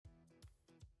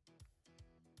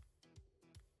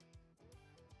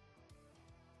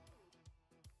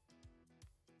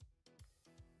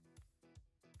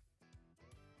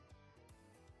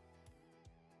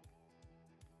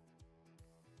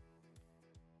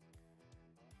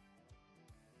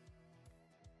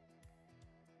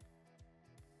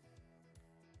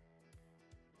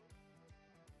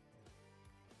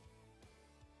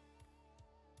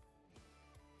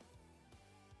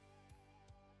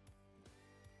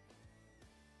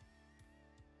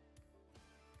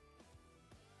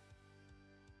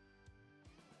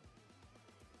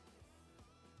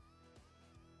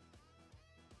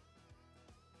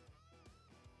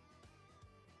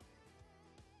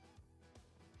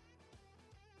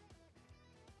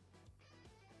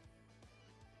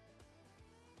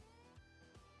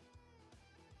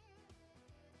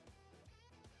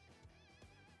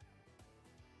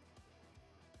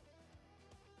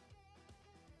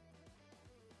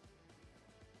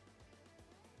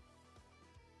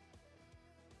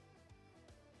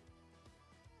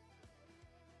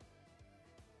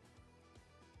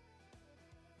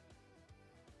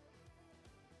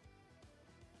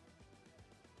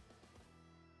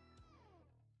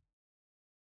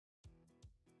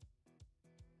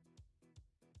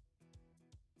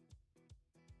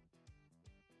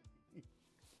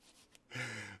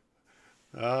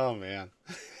Oh man.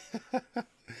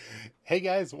 Hey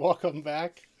guys, welcome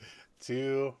back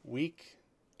to week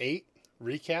 8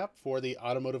 recap for the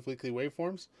Automotive Weekly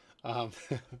Waveforms. Um,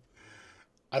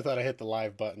 I thought I hit the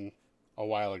live button a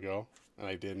while ago and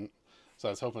I didn't. So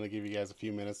I was hoping to give you guys a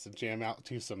few minutes to jam out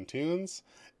to some tunes,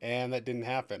 and that didn't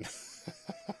happen. So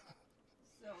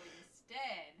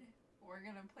instead, we're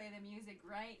going to play the music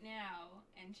right now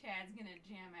and Chad's going to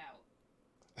jam out.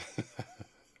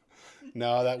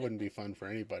 No, that wouldn't be fun for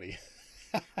anybody. Is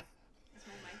my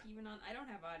mic even on? I don't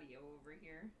have audio over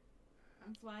here.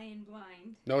 I'm flying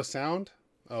blind. No sound?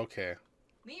 Okay.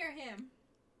 Me or him?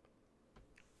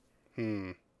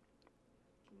 Hmm.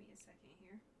 Give me a second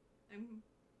here. I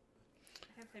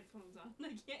have headphones on.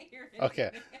 I can't hear it.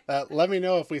 Okay. Let me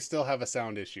know if we still have a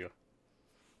sound issue.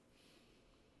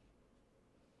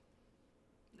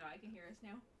 No, I can hear us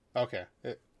now. Okay.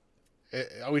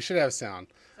 We should have sound.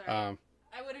 Sorry.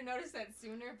 I would have noticed that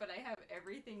sooner, but I have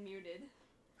everything muted.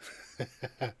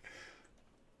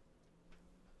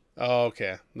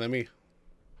 Okay.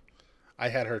 I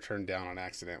had her turned down on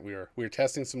accident. We were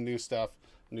testing some new stuff,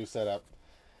 new setup.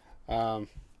 We'll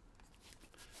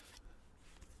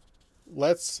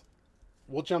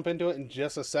jump into it in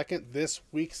just a second. This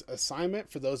week's assignment,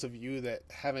 for those of you that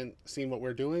haven't seen what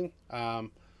we're doing,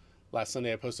 last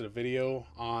Sunday I posted a video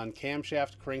on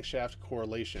camshaft, crankshaft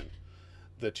correlation.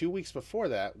 The 2 weeks before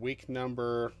that, week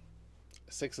number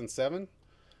 6 and 7,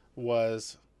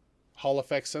 was Hall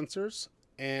effect sensors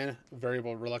and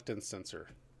variable reluctance sensor.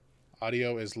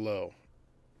 Audio is low.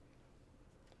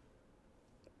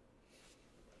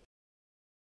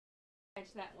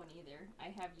 Catch that one either. I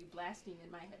have you blasting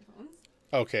in my headphones.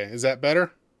 Okay, is that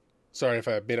better? Sorry if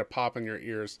I made a pop in your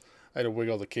ears. I had to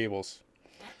wiggle the cables.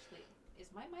 Actually, is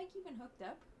my mic even hooked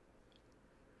up?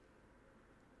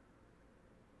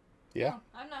 Yeah? No,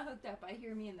 I'm not hooked up. I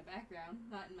hear me in the background,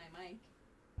 not in my mic.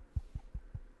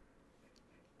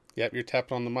 Yep, you're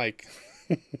tapped on the mic.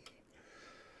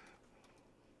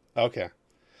 Okay.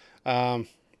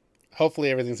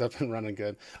 Hopefully everything's up and running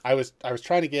good. I was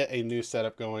trying to get a new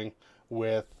setup going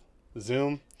with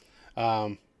Zoom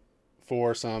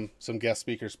for some guest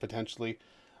speakers potentially.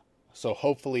 So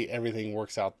hopefully everything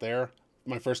works out there.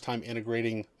 My first time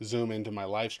integrating Zoom into my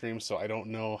live stream, so I don't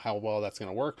know how well that's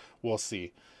going to work. We'll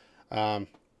see.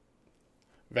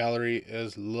 Valerie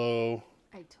is low.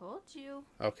 I told you.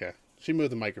 Okay. She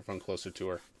moved the microphone closer to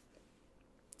her.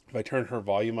 If I turn her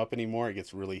volume up anymore, it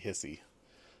gets really hissy.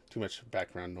 Too much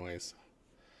background noise.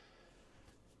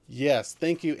 Yes,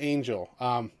 thank you, Angel.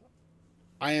 I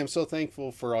am so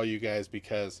thankful for all you guys,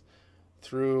 because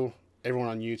through everyone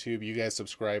on YouTube, you guys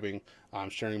subscribing,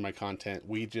 sharing my content,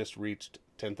 we just reached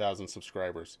 10,000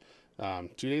 subscribers 2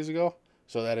 days ago.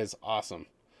 So that is awesome.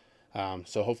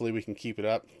 So hopefully we can keep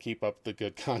up the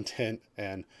good content,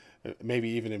 and maybe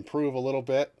even improve a little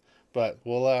bit. But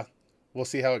we'll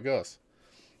see how it goes.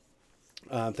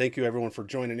 Thank you everyone for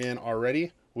joining in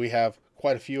already. We have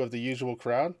quite a few of the usual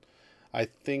crowd. I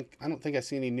don't think I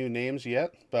see any new names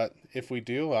yet, but if we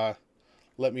do,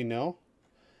 let me know.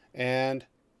 And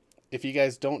if you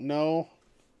guys don't know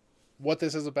what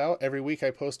this is about, every week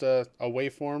I post a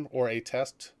waveform or a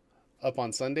test up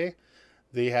on Sunday.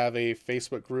 They have a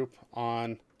Facebook group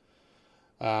on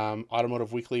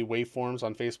Automotive Weekly Waveforms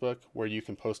on Facebook where you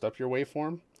can post up your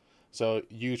waveform. So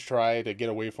you try to get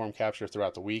a waveform capture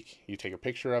throughout the week. You take a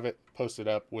picture of it, post it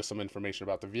up with some information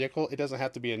about the vehicle. It doesn't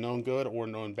have to be a known good or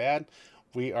known bad.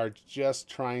 We are just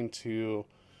trying to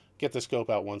get the scope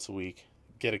out once a week,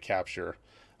 get a capture,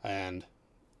 and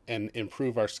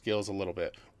improve our skills a little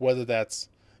bit. Whether that's,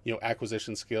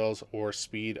 acquisition skills or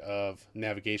speed of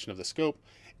navigation of the scope,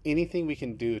 anything we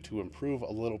can do to improve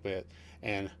a little bit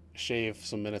and shave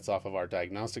some minutes off of our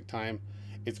diagnostic time,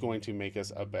 it's going to make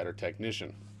us a better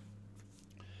technician.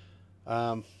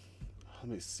 Let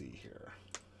me see here.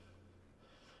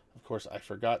 Of course, I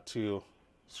forgot to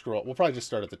scroll. We'll probably just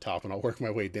start at the top and I'll work my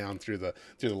way down through the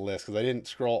list, because I didn't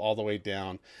scroll all the way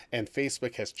down. And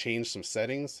Facebook has changed some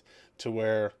settings to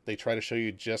where they try to show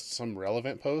you just some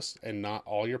relevant posts and not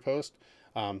all your posts.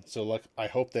 So look, I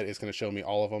hope that it's going to show me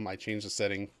all of them. I changed the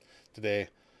setting today.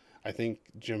 I think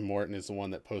Jim Morton is the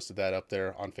one that posted that up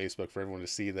there on Facebook for everyone to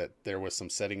see, that there was some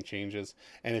setting changes.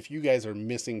 And if you guys are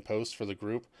missing posts for the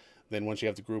group, then once you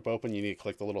have the group open, you need to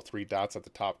click the little 3 dots at the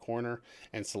top corner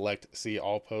and select See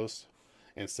All Posts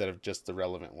instead of just the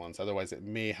relevant ones. Otherwise, it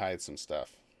may hide some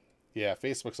stuff. Yeah,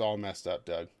 Facebook's all messed up,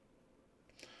 Doug.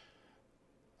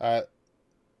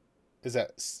 Is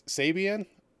that Sabian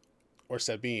or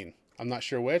Sabine? I'm not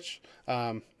sure which.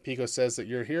 Pico says that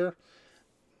you're here.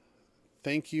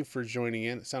 Thank you for joining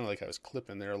in. It sounded like I was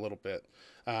clipping there a little bit.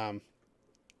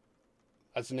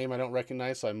 That's a name I don't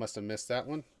recognize, so I must have missed that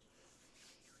one.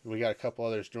 We got a couple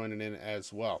others joining in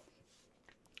as well.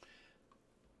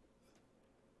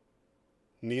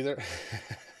 Neither.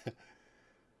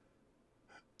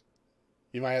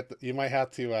 You might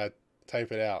have to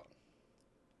type it out.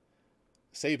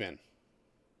 Sabin.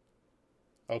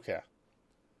 Okay.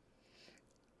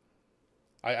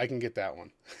 I can get that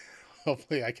one.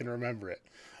 Hopefully I can remember it.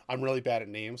 I'm really bad at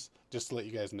names, just to let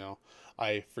you guys know.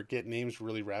 I forget names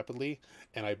really rapidly,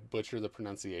 and I butcher the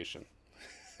pronunciation.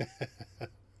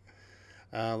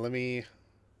 Let me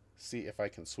see if I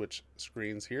can switch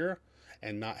screens here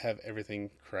and not have everything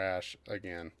crash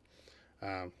again.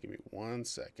 Give me 1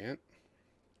 second.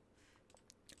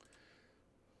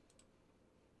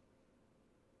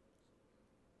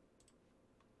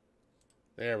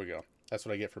 There we go. That's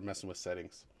what I get for messing with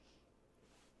settings.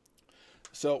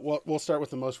 So we'll start with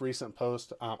the most recent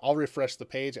post. I'll refresh the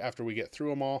page after we get through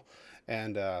them all,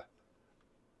 and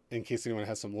in case anyone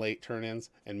has some late turn-ins,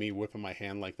 and me whipping my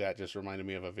hand like that just reminded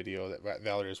me of a video that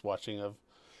Valerie is watching of,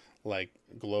 like,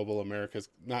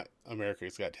 not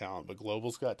America's Got Talent, but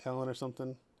Global's Got Talent or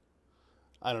something.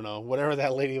 I don't know. Whatever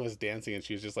that lady was dancing, and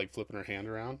she was just like flipping her hand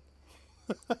around.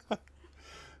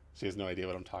 She has no idea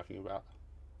what I'm talking about.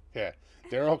 Okay,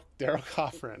 Daryl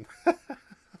Coffrin.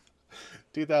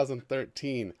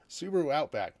 2013 Subaru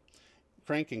Outback,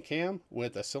 crank and cam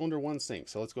with a cylinder 1 sink.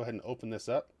 So let's go ahead and open this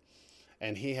up,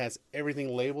 and he has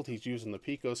everything labeled. He's using the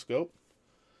Pico scope,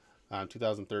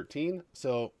 2013.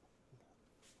 So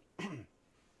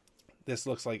this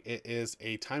looks like it is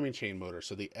a timing chain motor,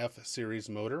 so the F series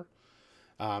motor,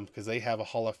 because they have a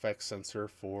Hall effect sensor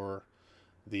for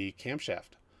the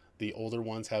camshaft. The older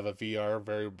ones have a VR,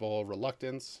 variable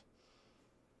reluctance,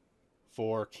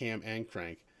 for cam and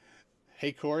crank.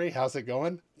 Hey Corey, how's it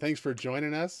going? Thanks for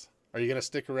joining us. Are you going to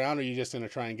stick around, or are you just going to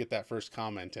try and get that first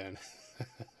comment in? I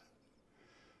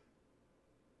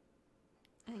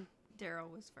think Daryl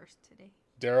was first today.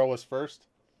 Daryl was first?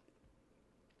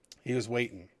 He was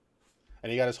waiting.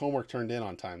 And he got his homework turned in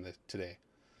on time today.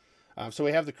 So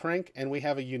we have the crank, and we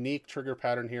have a unique trigger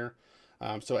pattern here.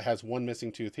 So it has one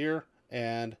missing tooth here,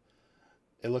 and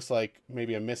it looks like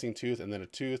maybe a missing tooth, and then a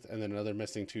tooth, and then another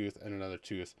missing tooth, and another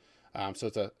tooth.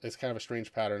 So it's kind of a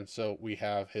strange pattern. So we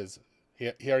have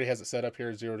he already has it set up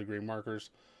here, 0 degree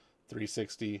markers,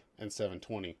 360 and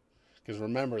 720. Because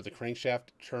remember, the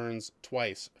crankshaft turns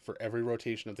twice for every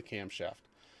rotation of the camshaft.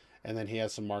 And then he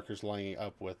has some markers lining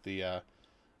up with the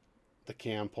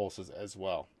cam pulses as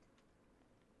well.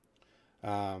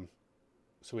 So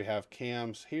we have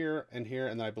cams here, and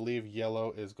then I believe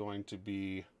yellow is going to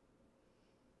be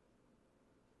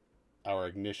our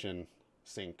ignition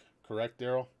sync. Correct,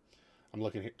 Daryl? I'm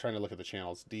trying to look at the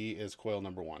channels. D is coil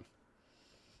number 1.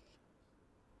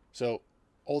 So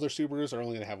older Subarus are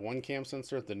only going to have one cam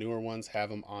sensor. The newer ones have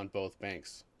them on both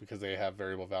banks because they have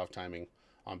variable valve timing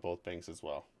on both banks as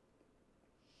well.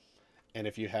 And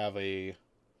if you have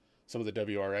some of the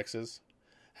WRXs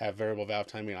have variable valve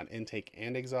timing on intake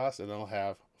and exhaust, and they'll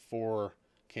have 4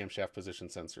 camshaft position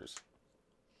sensors.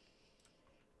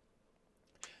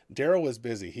 Daryl was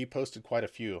busy. He posted quite a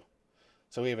few.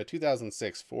 So we have a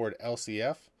 2006 Ford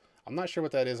LCF. I'm not sure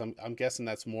what that is. I'm guessing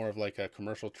that's more of like a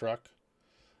commercial truck.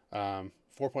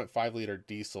 4.5 liter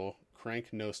diesel,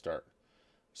 crank, no start.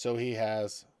 So he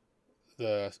has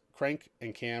the crank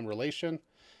and cam relation,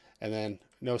 and then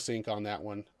no sync on that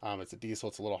one. It's a diesel.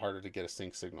 It's a little harder to get a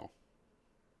sync signal.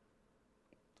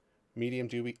 Medium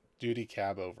duty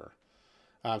cab over.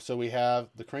 So we have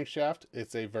the crankshaft.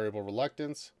 It's a variable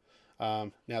reluctance.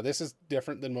 Now this is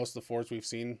different than most of the Fords we've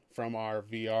seen from our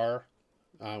VR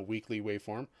weekly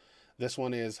waveform. This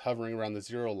one is hovering around the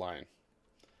 0 line.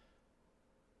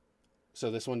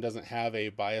 So this one doesn't have a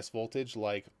bias voltage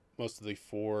like most of the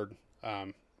Ford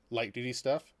light duty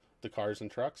stuff, the cars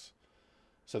and trucks.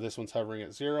 So this one's hovering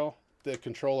at 0. The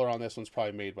controller on this one's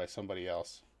probably made by somebody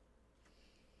else.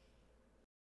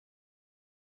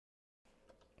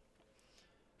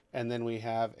 And then we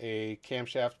have a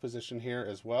camshaft position here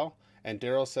as well. And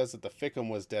Daryl says that the FICM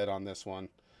was dead on this one,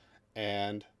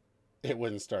 and it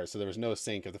wouldn't start. So there was no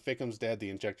sync. If the FICM's dead, the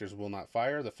injectors will not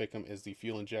fire. The FICM is the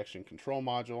fuel injection control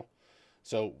module.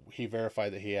 So he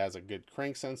verified that he has a good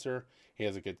crank sensor, he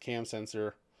has a good cam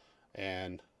sensor,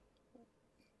 and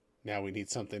now we need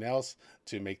something else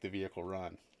to make the vehicle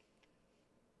run.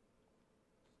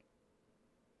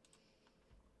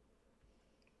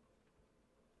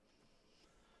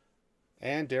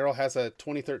 And Daryl has a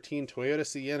 2013 Toyota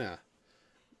Sienna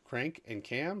crank and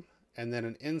cam, and then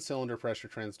an in-cylinder pressure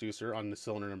transducer on the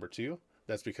cylinder number 2.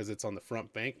 That's because it's on the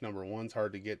front bank. Number 1's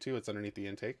hard to get to. It's underneath the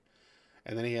intake.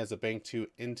 And then he has a bank 2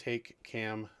 intake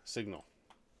cam signal.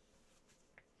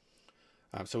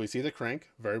 So we see the crank,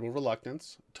 variable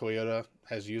reluctance. Toyota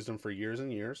has used them for years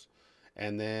and years.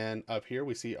 And then up here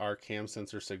we see our cam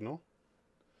sensor signal.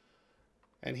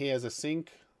 And he has a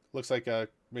sync, looks like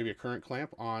maybe a current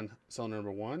clamp on cylinder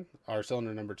number 1, or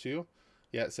cylinder number 2.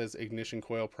 Yeah, it says ignition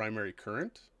coil primary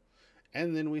current.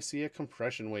 And then we see a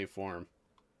compression waveform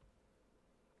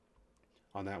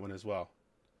on that one as well.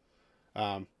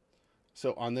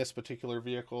 So on this particular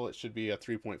vehicle, it should be a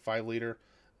 3.5 liter.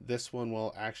 This one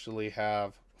will actually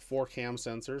have 4 cam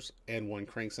sensors and 1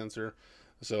 crank sensor.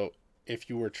 So if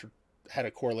you were had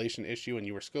a correlation issue and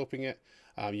you were scoping it,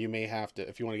 you may have to,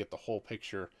 if you want to get the whole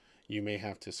picture, you may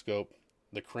have to scope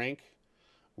the crank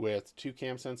with 2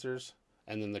 cam sensors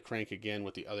and then the crank again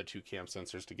with the other 2 cam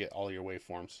sensors to get all your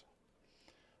waveforms.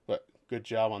 But good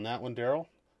job on that one, Daryl.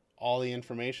 All the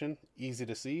information, easy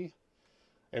to see.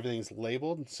 Everything's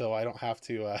labeled, so I don't have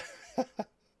to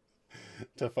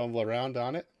to fumble around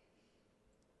on it.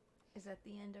 Is that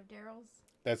the end of Daryl's?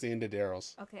 That's the end of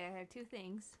Daryl's. Okay, I have 2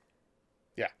 things.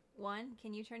 Yeah. 1,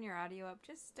 can you turn your audio up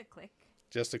just a click?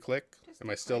 Just a click? Just Am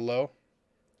a I still click. low?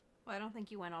 Well, I don't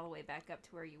think you went all the way back up to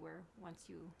where you were once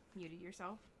you muted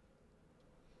yourself.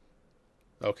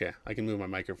 Okay, I can move my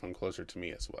microphone closer to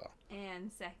me as well.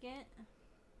 And second,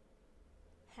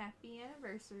 happy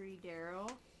anniversary,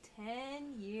 Daryl.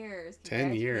 10 years.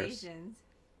 10 years. Congratulations.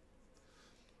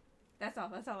 That's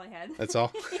all I had. That's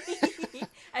all?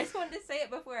 I just wanted to say it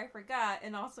before I forgot,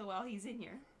 and also while he's in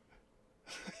here.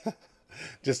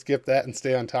 Just skip that and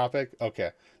stay on topic? Okay.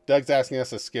 Doug's asking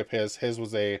us to skip his. His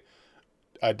was a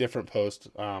different post,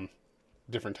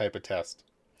 different type of test.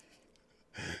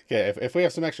 Okay, if we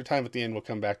have some extra time at the end, we'll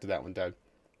come back to that one, Doug.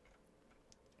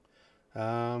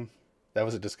 That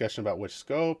was a discussion about which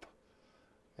scope,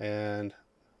 and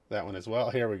that one as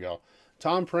well. Here we go.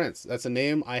 Tom Prince. That's a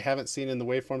name I haven't seen in the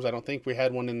waveforms. I don't think we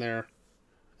had one in there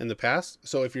in the past.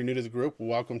 So if you're new to the group,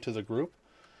 welcome to the group.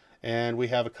 And we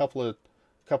have a couple of,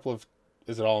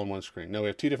 is it all on one screen? No, we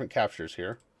have 2 different captures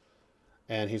here.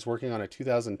 And he's working on a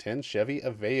 2010 Chevy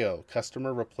Aveo.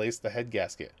 Customer replaced the head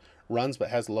gasket. Runs but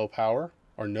has low power,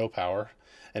 or no power,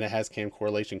 and it has cam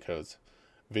correlation codes.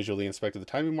 Visually inspected the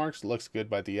timing marks, looks good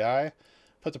by the eye.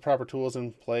 Put the proper tools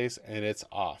in place, and it's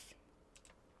off.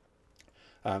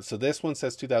 So this one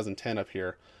says 2010 up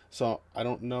here. So I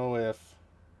don't know if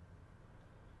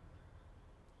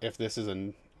this is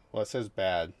well, it says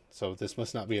bad. So this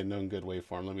must not be a known good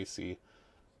waveform. Let me see.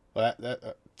 Well,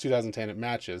 that 2010, it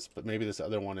matches, but maybe this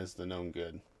other one is the known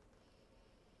good.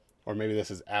 Or maybe this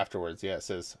is afterwards. Yeah, it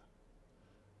says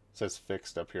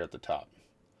fixed up here at the top.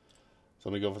 So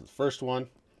let me go for the first one.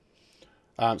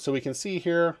 So we can see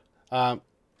here, and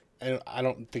I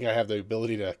don't think I have the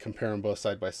ability to compare them both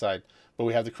side by side, but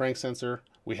we have the crank sensor.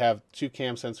 We have 2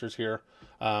 cam sensors here.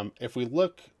 If we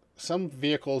look, some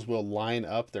vehicles will line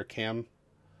up their cam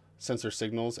sensor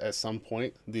signals at some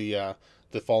point. The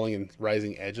falling and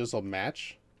rising edges will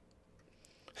match.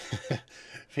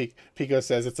 Pico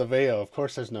says it's a Aveo. Of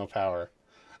course there's no power.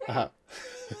 Sorry.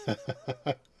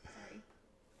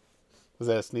 Was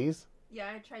that a sneeze? Yeah,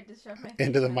 I tried to shove my face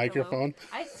Into the in microphone?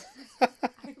 I shoved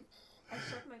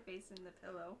my face in the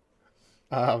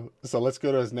pillow. So let's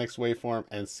go to his next waveform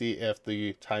and see if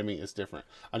the timing is different.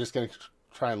 I'm just going to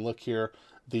try and look here.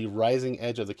 The rising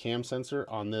edge of the cam sensor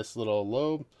on this little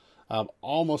lobe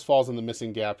almost falls in the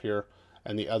missing gap here,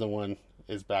 and the other one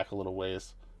is back a little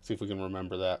ways. See if we can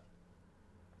remember that.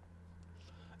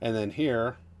 And then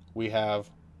here we have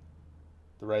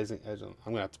the rising edge. I'm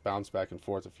going to have to bounce back and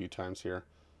forth a few times here.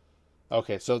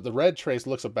 Okay, so the red trace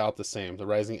looks about the same. The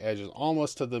rising edge is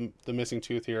almost to the missing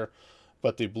tooth here,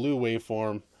 but the blue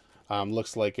waveform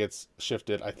looks like it's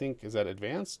shifted. I think, is that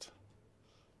advanced?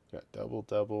 Got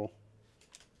double.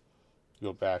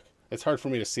 Go back. It's hard for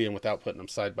me to see them without putting them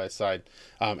side by side.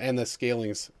 And the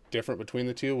scaling's different between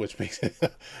the two, which makes it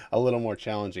a little more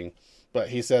challenging. But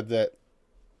he said that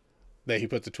he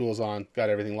put the tools on, got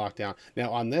everything locked down.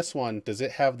 Now on this one, does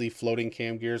it have the floating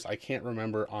cam gears? I can't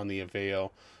remember on the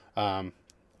Aveo on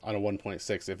a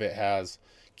 1.6 if it has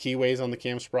keyways on the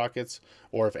cam sprockets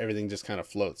or if everything just kind of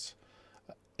floats.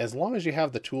 As long as you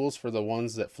have the tools for the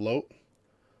ones that float,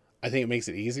 I think it makes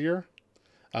it easier.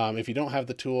 If you don't have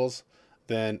the tools,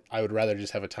 then I would rather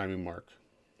just have a timing mark.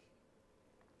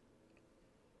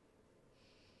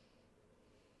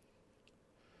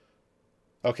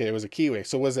 Okay, it was a keyway.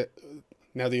 So was it...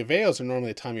 Now the Aveos are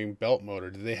normally a timing belt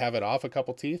motor. Did they have it off a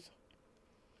couple teeth?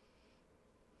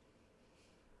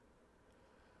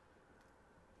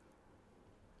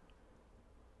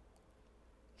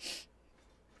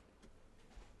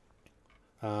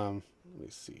 Let me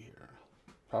see here.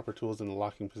 proper tools in the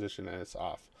locking position and it's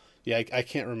off. Yeah, I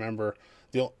can't remember.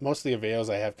 Most of the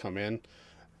Aveos I have come in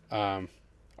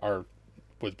are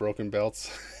with broken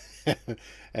belts,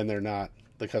 and they're not.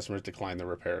 The customers decline the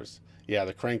repairs. Yeah,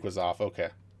 the crank was off. Okay,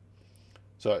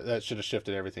 so that should have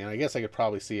shifted everything. And I guess I could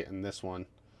probably see it in this one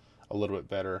a little bit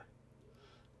better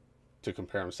to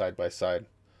compare them side by side.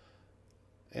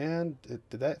 And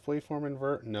did that waveform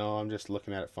invert? No, I'm just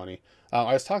looking at it funny.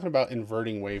 I was talking about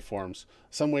inverting waveforms.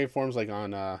 Some waveforms, like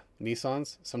on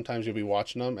Nissans, sometimes you'll be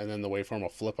watching them and then the waveform will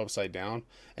flip upside down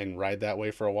and ride that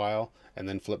way for a while and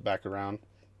then flip back around.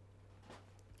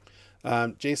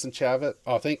 Jason Chavit.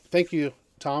 Oh, thank you,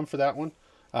 Tom, for that one.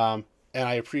 And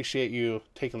I appreciate you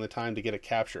taking the time to get a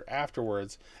capture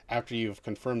afterwards, after you've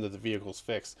confirmed that the vehicle's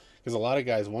fixed. Because a lot of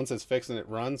guys, once it's fixed and it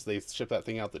runs, they ship that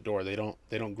thing out the door. They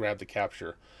don't grab the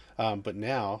capture. But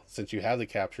now, since you have the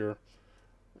capture,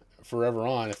 forever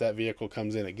on, if that vehicle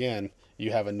comes in again,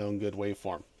 you have a known good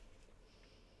waveform.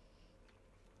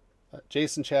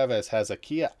 Jason Chavez has a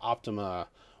Kia Optima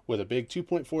with a big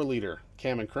 2.4 liter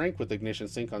cam and crank with ignition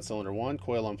sync on cylinder 1,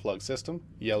 coil unplug system.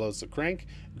 Yellow's the crank,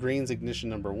 green's ignition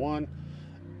number 1,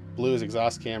 blue is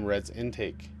exhaust cam, red's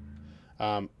intake.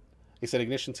 He said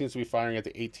ignition seems to be firing at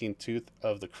the 18th tooth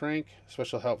of the crank.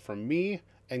 Special help from me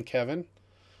and Kevin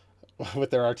with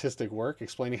their artistic work,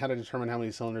 explaining how to determine how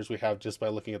many cylinders we have just by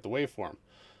looking at the waveform.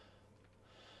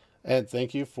 And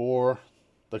thank you for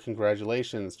the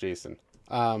congratulations, Jason.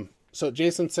 So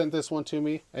Jason sent this one to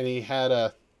me, and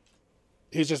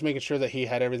he was just making sure that he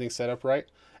had everything set up right.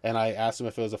 And I asked him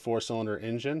if it was a 4-cylinder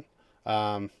engine,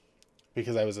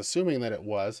 because I was assuming that it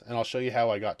was, and I'll show you how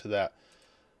I got to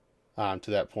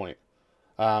that point.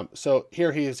 So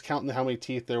here he is counting how many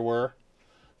teeth there were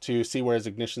to see where his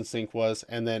ignition sync was.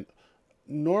 And then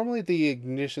normally the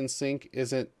ignition sync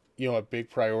isn't, a big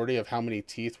priority of how many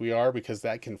teeth we are, because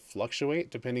that can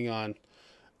fluctuate depending on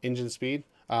engine speed.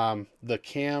 The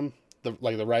cam,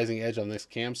 the rising edge on this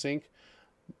cam sync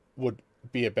would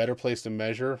be a better place to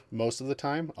measure most of the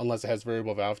time, unless it has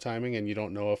variable valve timing and you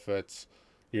don't know if it's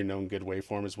your known good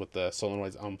waveform is with the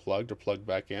solenoids unplugged or plugged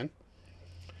back in.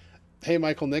 Hey,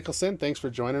 Michael Nicholson, thanks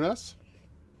for joining us.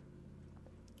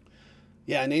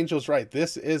 Yeah, and Angel's right.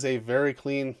 This is a very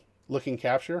clean looking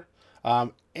capture,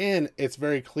 and it's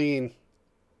very clean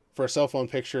for a cell phone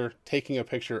picture, taking a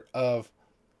picture of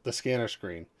the scanner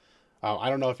screen. I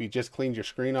don't know if you just cleaned your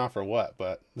screen off or what,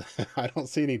 but I don't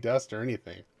see any dust or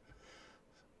anything.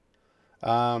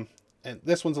 And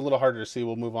this one's a little harder to see.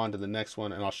 We'll move on to the next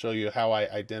one, and I'll show you how I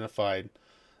identified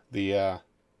the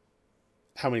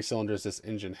how many cylinders this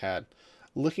engine had.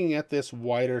 Looking at this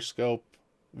wider scope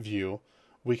view,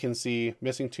 we can see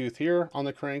missing tooth here on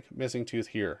the crank, missing tooth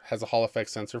here. Has a Hall effect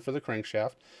sensor for the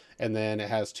crankshaft, and then it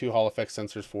has 2 Hall effect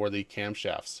sensors for the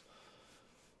camshafts.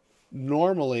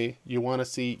 Normally, you want to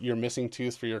see your missing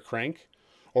tooth for your crank,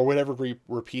 or whatever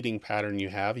repeating pattern you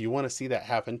have. You want to see that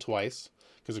happen twice,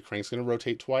 because the crank's going to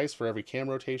rotate twice for every cam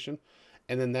rotation.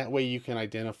 And then that way you can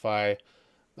identify,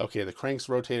 okay, the crank's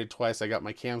rotated twice. I got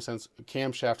my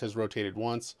camshaft has rotated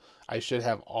once. I should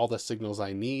have all the signals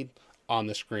I need on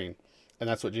the screen. And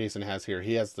that's what Jason has here.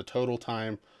 He has the total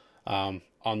time on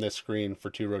this screen for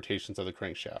 2 rotations of the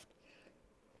crankshaft.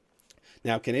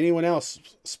 Now, can anyone else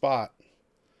spot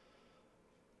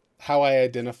how I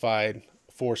identified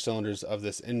 4 cylinders of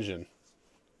this engine?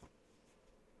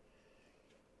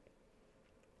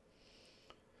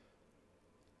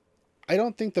 I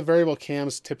don't think the variable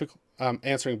cams typically,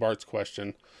 answering Bart's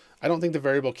question, I don't think the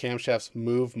variable camshafts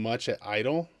move much at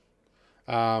idle,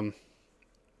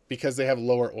 because they have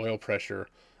lower oil pressure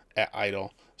at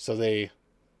idle. So they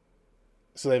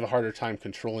have a harder time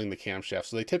controlling the camshaft.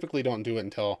 So they typically don't do it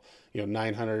until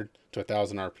 900 to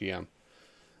 1000 RPM.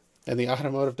 And the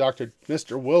automotive doctor,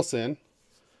 Mr. Wilson,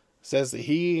 says that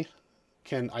he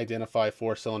can identify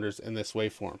 4 cylinders in this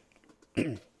waveform.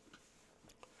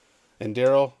 And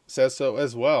Daryl says so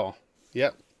as well.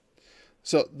 Yep.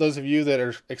 So those of you that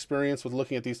are experienced with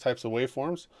looking at these types of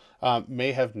waveforms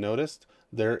may have noticed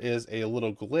there is a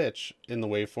little glitch in the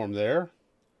waveform there,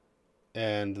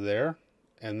 and there,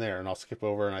 and there. And I'll skip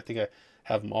over, and I think I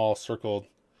have them all circled.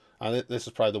 This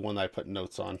is probably the one that I put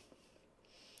notes on.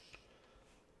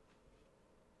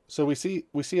 So we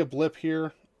see a blip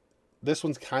here. This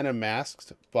one's kind of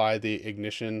masked by the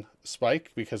ignition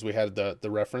spike, because we had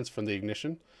the reference from the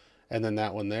ignition. And then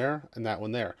that one there, and that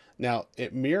one there. Now,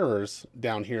 it mirrors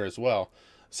down here as well.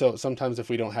 So sometimes if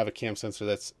we don't have a cam sensor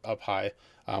that's up high,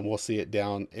 we'll see it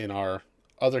down in our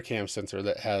other cam sensor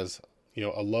that has,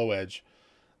 a low edge.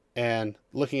 And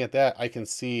looking at that, I can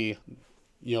see,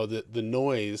 the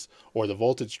noise or the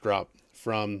voltage drop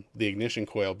from the ignition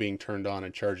coil being turned on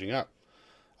and charging up.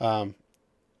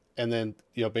 and then,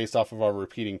 based off of our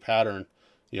repeating pattern,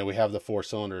 we have the 4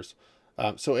 cylinders.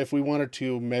 So if we wanted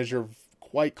to measure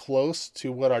quite close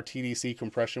to what our TDC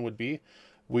compression would be,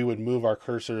 we would move our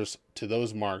cursors to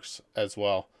those marks as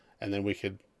well, and then we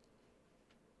could...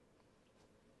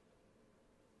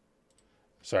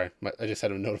 Sorry, I just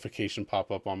had a notification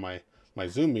pop up on my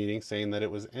Zoom meeting saying that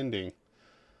it was ending.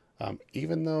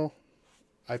 Even though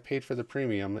I paid for the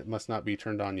premium, it must not be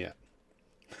turned on yet.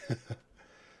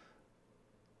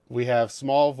 We have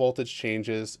small voltage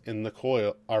changes in the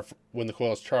coil, when the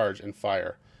coil is charged and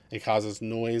fire. It causes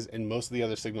noise in most of the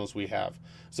other signals we have.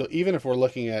 So even if we're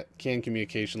looking at CAN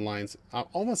communication lines,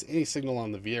 almost any signal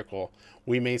on the vehicle,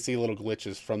 we may see little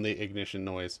glitches from the ignition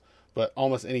noise. But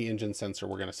almost any engine sensor,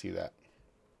 we're going to see that.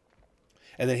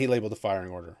 And then he labeled the firing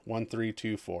order: 1, 3,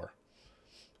 2, 4,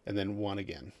 and then 1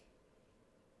 again.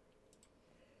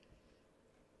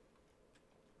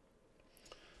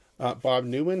 Bob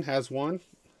Newman has one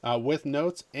with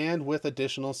notes and with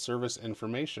additional service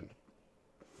information.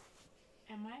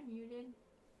 Am I muted?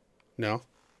 No.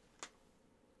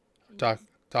 Talk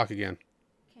again.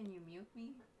 Can you mute me?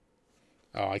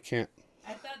 Oh, I can't.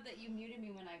 I thought that you muted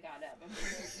me when I got up. I'm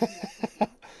sure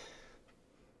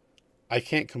I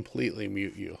can't completely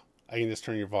mute you. I can just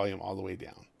turn your volume all the way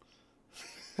down.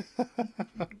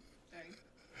 Sorry.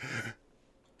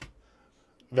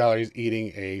 Valerie's eating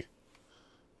a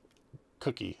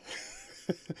cookie.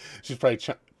 She's probably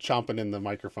chomping in the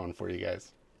microphone for you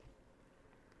guys.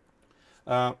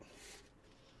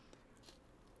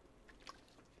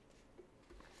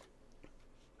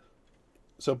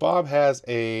 So Bob has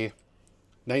a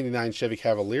 99 Chevy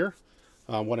Cavalier,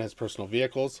 one of his personal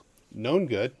vehicles, known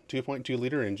good, 2.2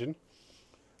 liter engine,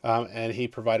 and he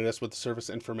provided us with the service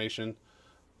information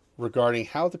regarding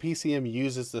how the PCM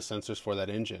uses the sensors for that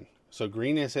engine. So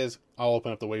green is his. I'll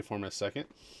open up the waveform in a second.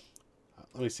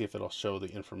 Let me see if it'll show the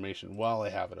information while I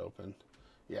have it open.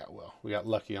 Yeah, it will. We got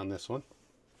lucky on this one.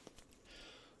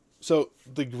 So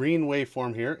the green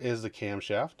waveform here is the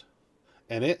camshaft,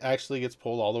 and it actually gets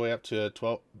pulled all the way up to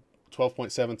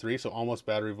 12.73, so almost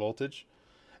battery voltage.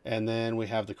 And then we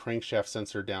have the crankshaft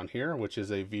sensor down here, which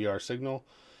is a VR signal.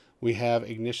 We have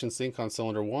ignition sync on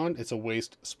cylinder 1. It's a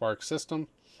waste spark system,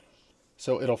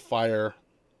 so it'll fire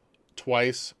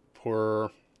twice per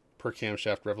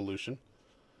camshaft revolution.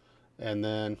 And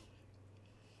then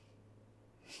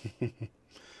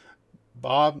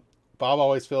Bob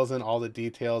always fills in all the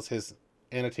details. His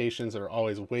annotations are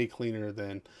always way cleaner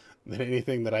than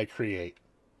anything that I create.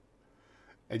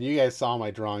 And you guys saw my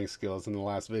drawing skills in the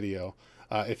last video.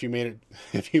 If you made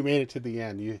it to the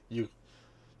end, you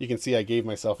can see I gave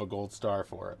myself a gold star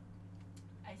for it.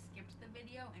 I skipped the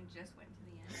video and just went to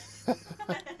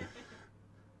the end.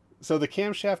 So the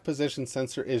camshaft position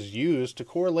sensor is used to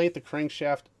correlate the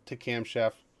crankshaft to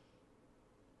camshaft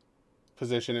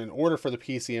position in order for the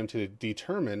PCM to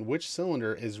determine which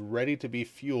cylinder is ready to be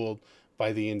fueled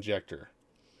by the injector.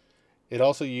 It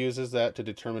also uses that to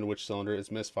determine which cylinder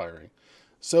is misfiring.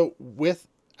 So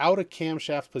without a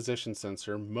camshaft position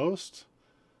sensor, most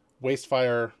waste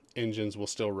fire engines will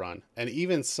still run, and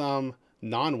even some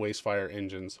non-waste fire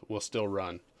engines will still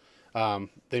run.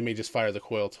 They may just fire the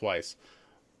coil twice,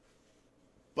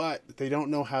 but they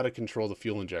don't know how to control the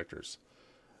fuel injectors.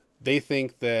 They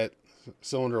think that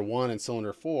cylinder 1 and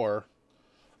cylinder 4,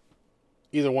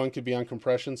 either one could be on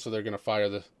compression, so they're going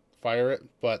to fire it,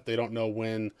 but they don't know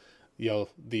when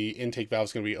the intake valve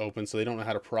is going to be open, so they don't know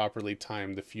how to properly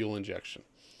time the fuel injection.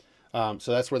 So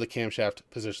that's where the camshaft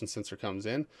position sensor comes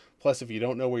in. Plus, if you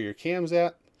don't know where your cam's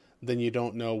at, then you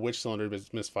don't know which cylinder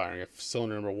is misfiring. If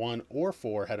cylinder number 1 or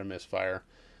 4 had a misfire,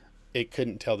 it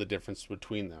couldn't tell the difference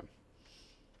between them.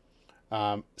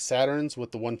 Saturns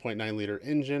with the 1.9 liter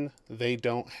engine, they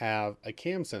don't have a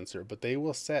cam sensor, but they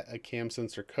will set a cam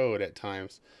sensor code at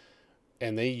times,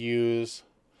 and they use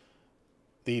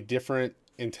the different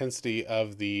intensity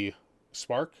of the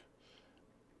spark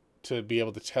to be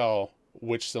able to tell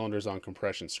which cylinder is on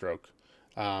compression stroke.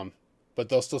 But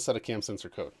they'll still set a cam sensor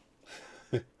code,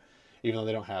 even though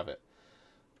they don't have it.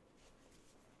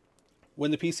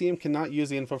 When the PCM cannot use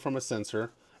the info from a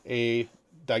sensor, a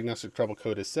diagnostic trouble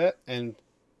code is set and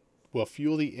will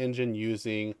fuel the engine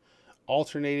using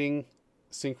alternating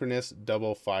synchronous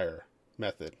double fire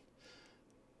method.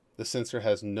 The sensor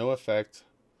has no effect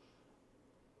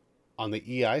on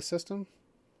the EI system.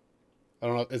 I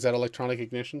don't know, is that electronic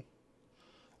ignition?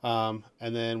 And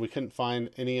then we couldn't find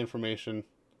any information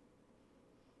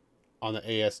on the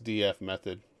ASDF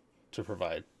method to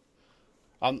provide.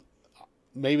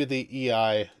 Maybe the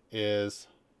EI is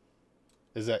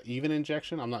that even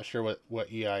injection? I'm not sure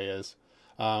what EI is.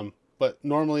 But But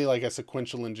normally, like a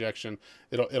sequential injection,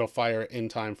 it'll fire in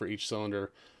time for each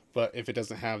cylinder. But if it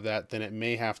doesn't have that, then it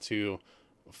may have to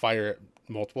fire it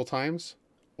multiple times,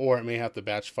 or it may have to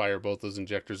batch fire both those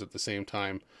injectors at the same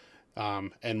time,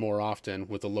 and more often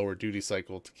with a lower duty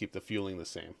cycle to keep the fueling the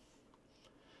same.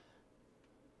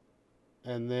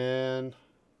 And then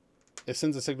it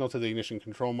sends a signal to the ignition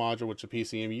control module, which the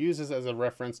PCM uses as a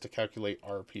reference to calculate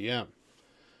RPM.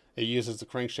 It uses the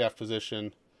crankshaft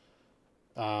position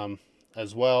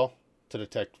as well to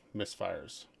detect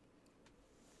misfires.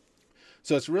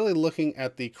 So it's really looking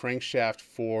at the crankshaft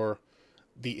for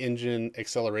the engine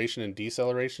acceleration and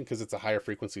deceleration because it's a higher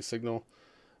frequency signal.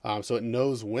 So it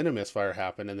knows when a misfire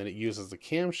happened, and then it uses the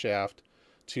camshaft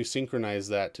to synchronize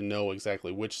that to know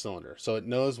exactly which cylinder. So it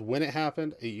knows when it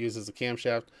happened. It uses the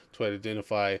camshaft to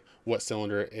identify what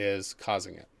cylinder is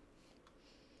causing it.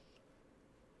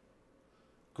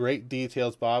 Great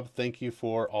details, Bob. Thank you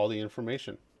for all the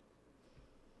information.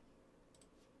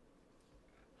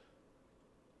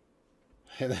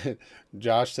 And then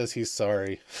Josh says he's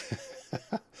sorry.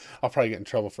 I'll probably get in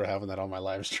trouble for having that on my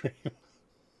live stream.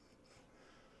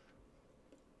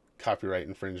 Copyright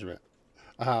infringement.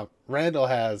 Randall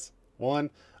has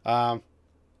one. We'll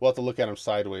have to look at him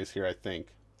sideways here, I think.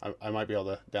 I might be able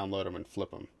to download him and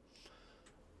flip him.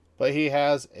 But he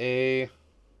has a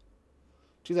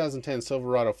 2010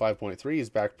 Silverado 5.3. He's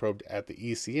back probed at the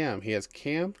ECM. He has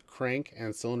cam, crank,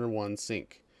 and cylinder 1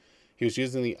 sync. He was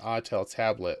using the Autel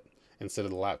tablet instead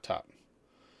of the laptop.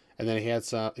 And then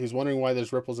he's wondering why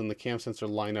there's ripples in the cam sensor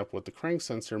line up with the crank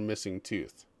sensor missing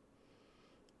tooth.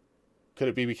 Could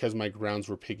it be because my grounds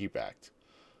were piggybacked?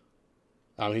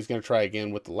 He's going to try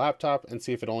again with the laptop and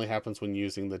see if it only happens when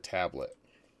using the tablet.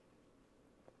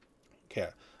 Okay.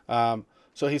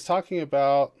 So he's talking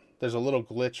about there's a little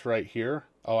glitch right here.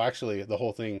 Oh, actually, the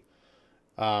whole thing.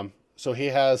 So he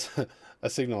has a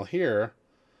signal here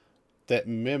that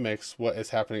mimics what is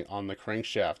happening on the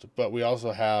crankshaft. But we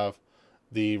also have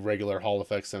the regular Hall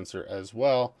effect sensor as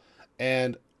well.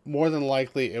 And more than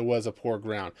likely, it was a poor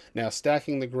ground. Now,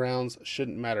 stacking the grounds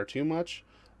shouldn't matter too much.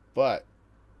 But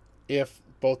if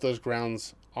both those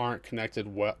grounds aren't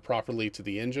connected properly to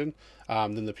the engine,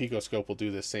 then the picoscope will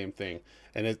do the same thing.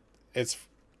 And it's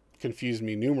confused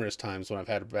me numerous times when I've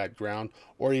had a bad ground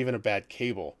or even a bad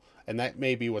cable. And that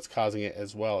may be what's causing it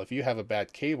as well. If you have a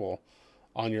bad cable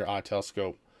on your Autel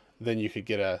scope, then you could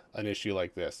get an issue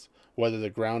like this. Whether the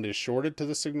ground is shorted to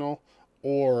the signal,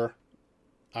 or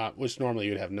which normally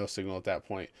you'd have no signal at that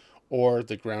point, or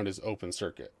the ground is open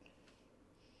circuit.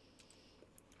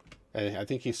 And I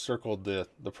think he circled the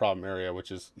problem area,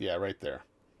 which is, yeah, right there.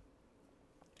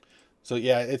 So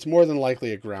yeah, it's more than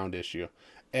likely a ground issue.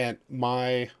 And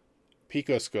my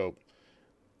picoscope,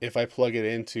 if I plug it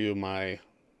into my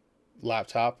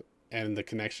laptop and the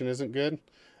connection isn't good,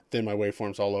 then my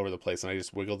waveform's all over the place, and I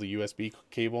just wiggle the USB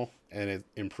cable and it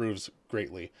improves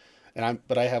greatly.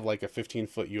 But I have like a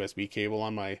 15-foot USB cable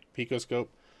on my picoscope.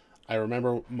 I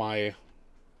remember my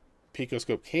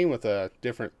picoscope came with a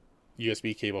different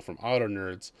USB cable from Auto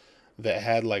Nerds that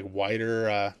had like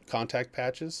wider contact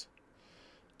patches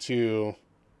to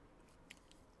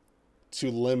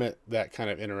limit that kind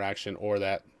of interaction or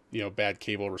that, bad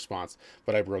cable response.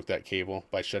 But I broke that cable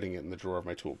by shutting it in the drawer of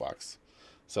my toolbox.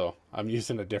 So I'm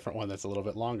using a different one that's a little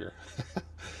bit longer.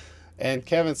 And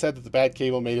Kevin said that the bad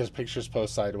cable made his pictures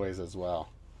post sideways as well.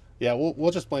 Yeah,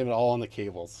 we'll just blame it all on the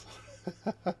cables.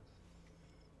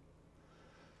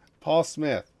 Paul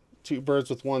Smith, 2 birds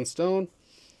with 1 stone.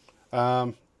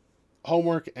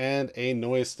 Homework and a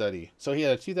noise study. So he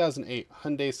had a 2008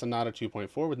 Hyundai Sonata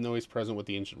 2.4 with noise present with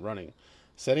the engine running.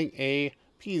 Setting A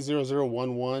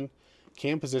P0011,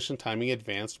 cam position timing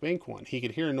advanced bank 1. He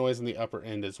could hear a noise in the upper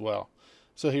end as well.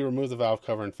 So he removed the valve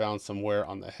cover and found some wear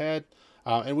on the head.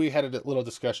 And we had a little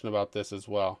discussion about this as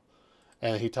well.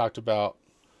 And he talked about,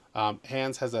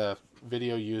 Hans has a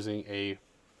video using a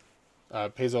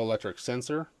piezoelectric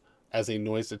sensor as a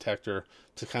noise detector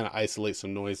to kind of isolate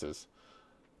some noises.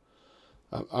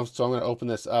 So I'm going to open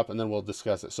this up and then we'll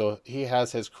discuss it. So he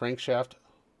has his crankshaft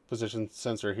position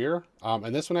sensor here.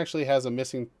 And this one actually has a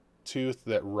missing tooth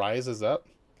that rises up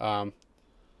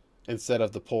instead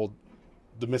of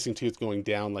the missing tooth going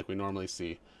down like we normally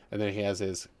see. And then he has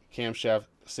his camshaft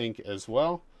sync as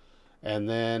well. And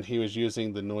then he was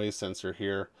using the noise sensor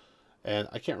here. And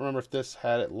I can't remember if this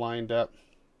had it lined up.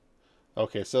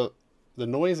 Okay, so the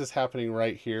noise is happening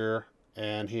right here.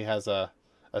 And he has a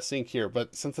sync here.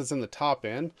 But since it's in the top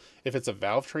end, if it's a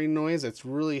valve train noise, it's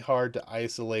really hard to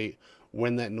isolate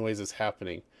when that noise is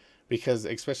happening. Because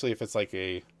especially if it's like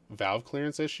a valve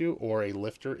clearance issue or a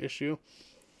lifter issue,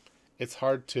 it's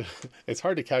hard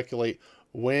to calculate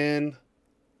when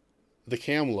the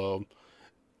cam lobe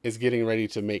is getting ready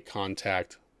to make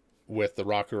contact with the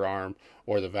rocker arm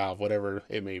or the valve, whatever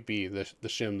it may be, the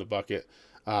shim, the bucket.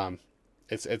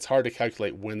 It's hard to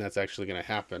calculate when that's actually going to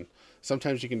happen.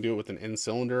 Sometimes you can do it with an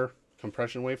in-cylinder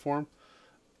compression waveform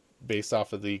based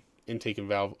off of the intake and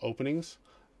valve openings,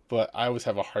 but I always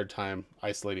have a hard time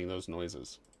isolating those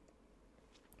noises.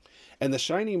 And the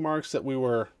shiny marks that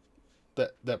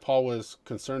that Paul was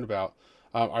concerned about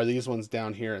are these ones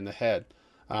down here in the head.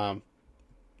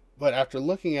 But after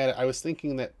looking at it, I was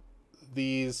thinking that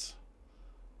these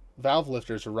valve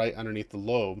lifters are right underneath the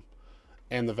lobe,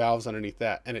 and the valve's underneath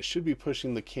that, and it should be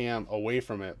pushing the cam away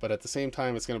from it, but at the same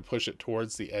time it's going to push it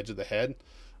towards the edge of the head,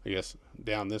 I guess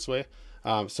down this way.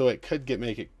 So it could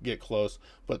make it get close,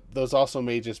 but those also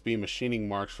may just be machining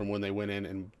marks from when they went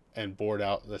in and bored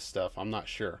out this stuff. I'm not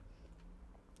sure.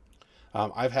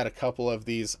 I've had a couple of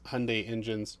these Hyundai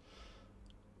engines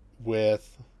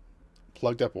with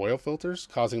plugged up oil filters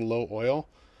causing low oil,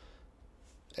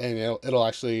 and it'll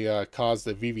actually cause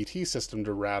the VVT system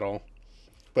to rattle,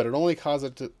 but it only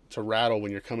causes it to rattle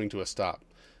when you're coming to a stop.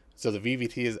 So the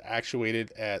VVT is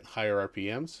actuated at higher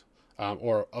RPMs,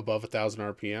 or above 1,000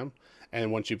 RPM,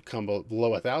 and once you come below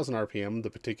 1,000 RPM, the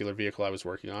particular vehicle I was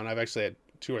working on, I've actually had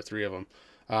 2 or 3 of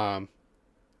them,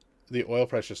 the oil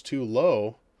pressure is too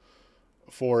low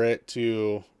for it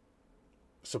to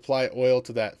supply oil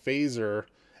to that phaser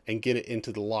and get it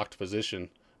into the locked position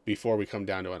before we come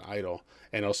down to an idle,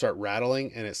 and it'll start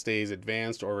rattling, and it stays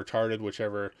advanced or retarded,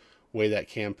 whichever way that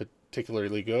cam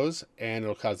particularly goes, and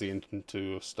it'll cause the engine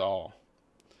to stall.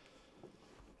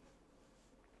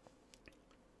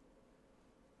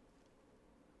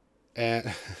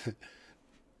 And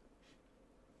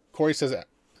Corey says,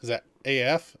 is that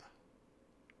AF?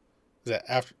 Is that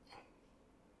after?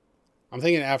 I'm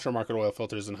thinking aftermarket oil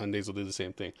filters and Hyundais will do the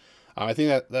same thing. I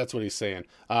think that's what he's saying.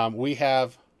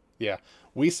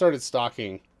 We started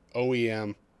stocking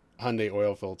OEM Hyundai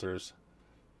oil filters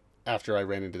after I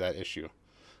ran into that issue.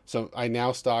 So I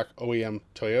now stock OEM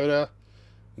Toyota,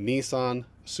 Nissan,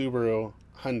 Subaru,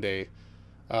 Hyundai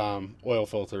oil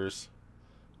filters,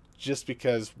 just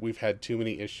because we've had too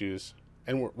many issues,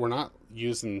 and we're not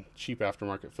using cheap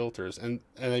aftermarket filters, and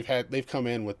they've come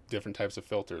in with different types of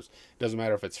filters. It doesn't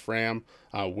matter if it's Fram,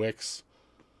 Wix,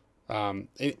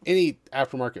 any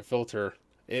aftermarket filter.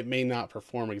 It may not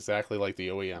perform exactly like the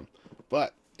OEM,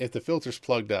 but if the filter's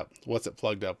plugged up, what's it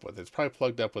plugged up with? It's probably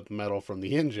plugged up with metal from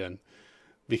the engine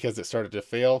because it started to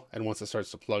fail, and once it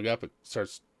starts to plug up,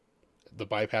 the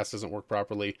bypass doesn't work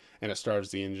properly, and it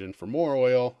starves the engine for more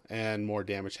oil, and more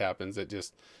damage happens. It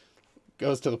just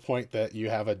goes to the point that you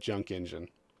have a junk engine.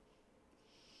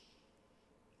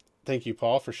 Thank you,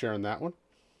 Paul, for sharing that one.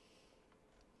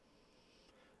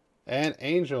 And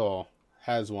Angel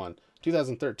has one.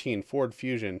 2013 Ford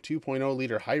Fusion 2.0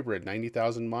 liter hybrid,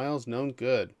 90,000 miles, known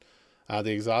good.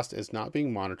 The exhaust is not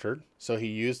being monitored, so he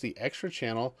used the extra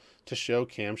channel to show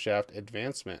camshaft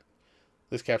advancement.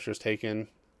 This capture is taken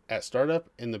at startup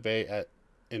in the bay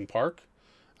in park.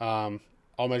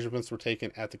 All measurements were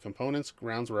taken at the components.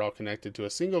 Grounds were all connected to a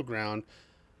single ground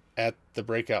at the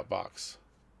breakout box.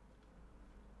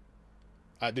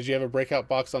 Did you have a breakout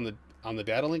box on the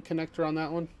data link connector on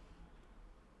that one?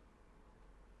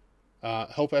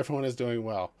 Hope everyone is doing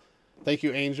well. Thank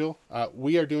you, Angel.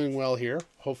 We are doing well here.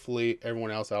 Hopefully everyone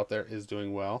else out there is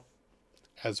doing well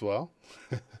as well.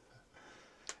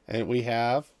 And we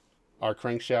have our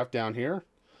crankshaft down here.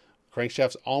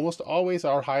 Crankshaft's almost always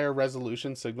our higher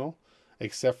resolution signal,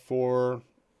 except for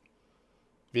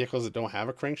vehicles that don't have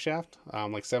a crankshaft,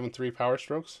 like 7.3 Power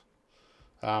Strokes.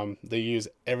 They use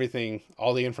everything,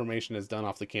 all the information is done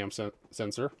off the cam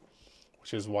sensor,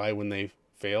 which is why when they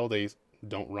fail, they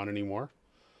don't run anymore.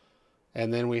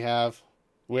 And then we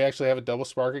actually have a double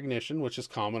spark ignition, which is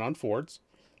common on Fords.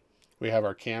 We have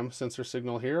our cam sensor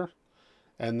signal here.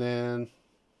 And then,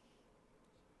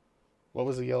 what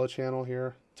was the yellow channel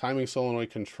here? Timing solenoid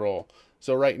control.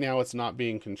 So right now it's not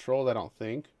being controlled, I don't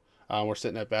think. We're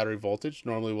sitting at battery voltage.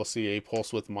 Normally we'll see a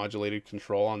pulse width modulated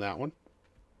control on that one.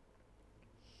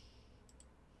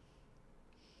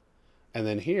 And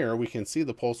then here we can see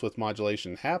the pulse width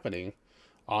modulation happening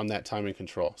on that timing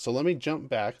control. So let me jump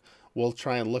back. We'll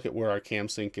try and look at where our cam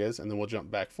sync is, and then we'll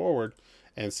jump back forward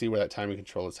and see where that timing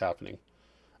control is happening.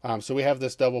 So we have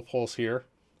this double pulse here,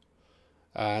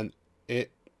 and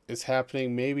it is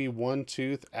happening maybe one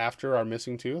tooth after our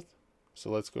missing tooth. So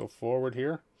let's go forward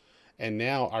here. And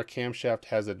now our camshaft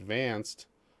has advanced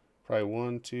probably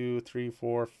 1, 2, 3,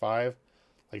 4, 5,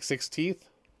 like 6 teeth.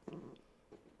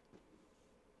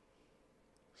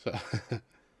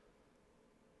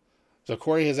 So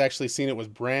Corey has actually seen it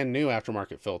with brand new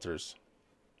aftermarket filters.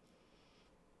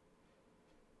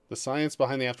 The science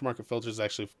behind the aftermarket filter is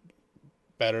actually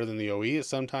better than the OE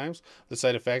sometimes. The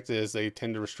side effect is they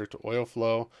tend to restrict oil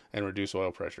flow and reduce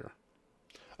oil pressure.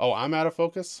 Oh, I'm out of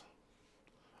focus?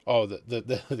 Oh,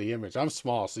 the image. I'm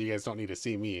small, so you guys don't need to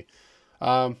see me.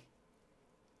 Let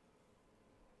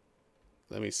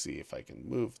me see if I can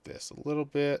move this a little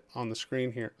bit on the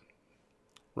screen here.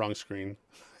 Wrong screen.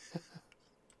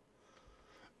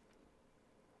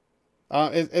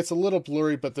 It's a little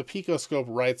blurry, but the picoscope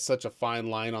writes such a fine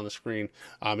line on the screen.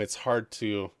 It's hard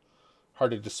to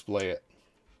display it.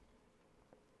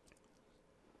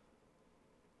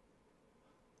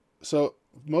 So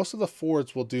most of the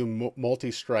Fords will do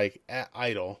multi-strike at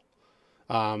idle.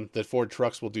 The Ford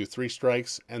trucks will do 3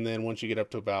 strikes, and then once you get up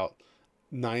to about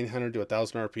 900 to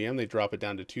 1,000 RPM, they drop it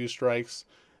down to 2 strikes,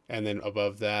 and then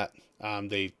above that,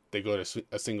 they go to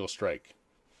a single strike.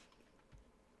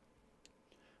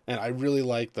 And I really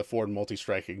like the Ford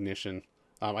multi-strike ignition.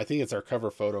 I think it's our cover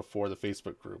photo for the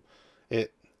Facebook group.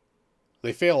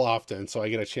 They fail often, so I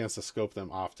get a chance to scope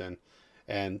them often,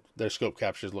 and their scope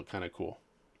captures look kind of cool.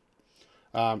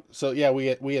 So yeah,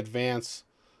 we advance.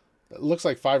 It looks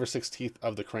like 5 or 6 teeth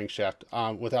of the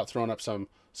crankshaft. Without throwing up some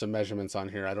measurements on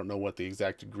here, I don't know what the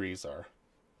exact degrees are.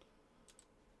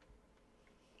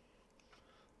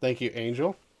 Thank you,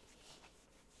 Angel.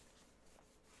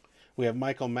 We have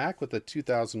Michael Mack with the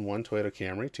 2001 Toyota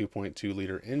Camry 2.2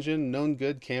 liter engine, known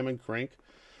good cam and crank.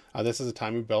 This is a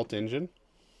timing belt engine.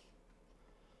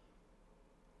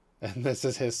 And this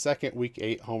is his second week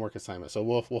 8 homework assignment. So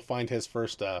we'll find his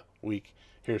first week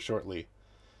here shortly.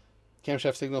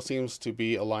 Camshaft signal seems to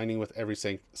be aligning with every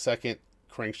second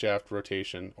crankshaft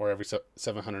rotation, or every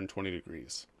 720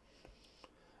 degrees.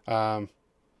 And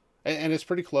it's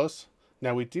pretty close.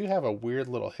 Now we do have a weird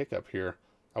little hiccup here.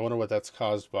 I wonder what that's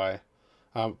caused by.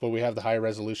 But we have the high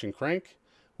resolution crank.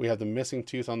 We have the missing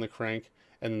tooth on the crank.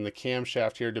 And then the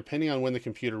camshaft here, depending on when the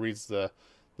computer reads the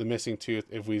missing tooth,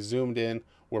 if we zoomed in,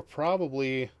 we're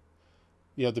probably,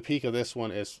 the peak of this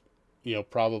one is,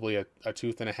 probably a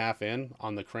tooth and a half in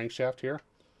on the crankshaft here.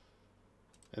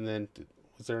 And then,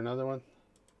 was there another one?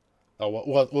 Oh,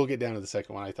 well, we'll get down to the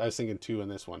second one. I was thinking 2 in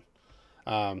this one.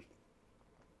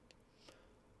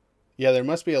 Yeah, there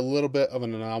must be a little bit of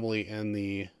an anomaly in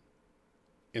the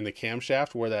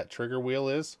camshaft where that trigger wheel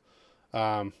is.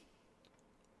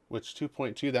 Which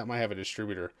 2.2, that might have a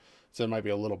distributor. So there might be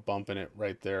a little bump in it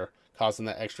right there, causing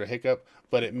that extra hiccup.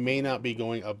 But it may not be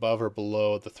going above or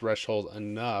below the threshold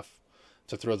enough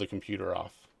to throw the computer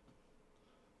off.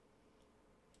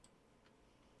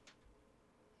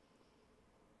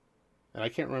 And I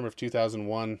can't remember if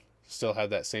 2001 still had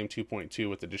that same 2.2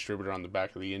 with the distributor on the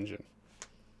back of the engine.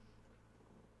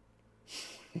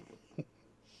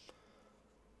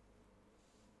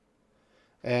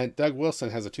 And Doug Wilson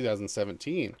has a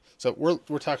 2017. So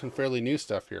we're talking fairly new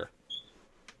stuff here.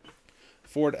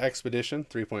 Ford Expedition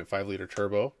 3.5 liter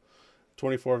turbo,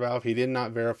 24 valve. He did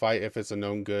not verify if it's a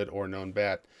known good or known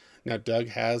bad. Now Doug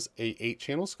has a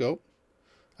 8-channel scope,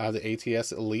 the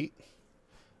ATS Elite.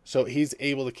 So he's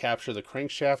able to capture the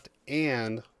crankshaft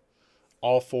and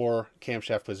all 4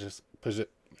 camshaft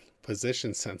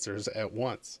position sensors at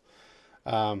once.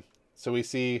 So we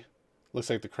see,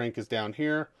 looks like the crank is down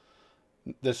here.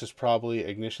 This is probably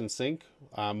ignition sync,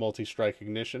 multi-strike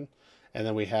ignition. And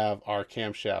then we have our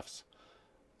camshafts.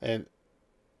 And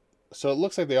so it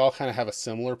looks like they all kind of have a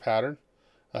similar pattern.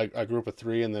 A group of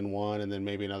 3 and then 1 and then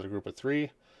maybe another group of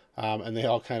 3. And they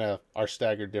all kind of are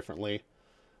staggered differently.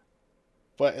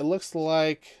 But it looks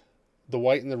like the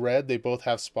white and the red, they both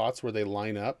have spots where they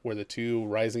line up, where the 2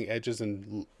 rising edges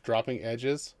and dropping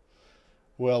edges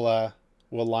will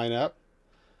line up.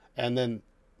 And then,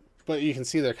 but you can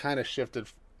see they're kind of shifted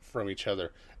from each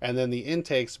other. And then the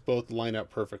intakes both line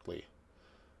up perfectly.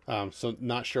 So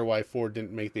not sure why Ford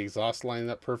didn't make the exhaust line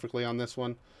up perfectly on this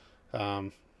one.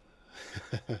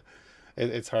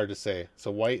 It's hard to say.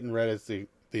 So white and red is the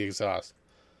exhaust.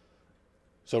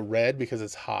 So red because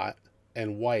it's hot,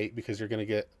 and white because you're going to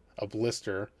get a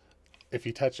blister if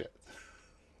you touch it.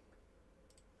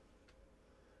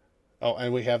 Oh,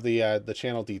 and we have the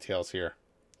channel details here.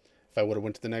 If I would have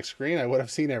went to the next screen, I would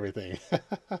have seen everything.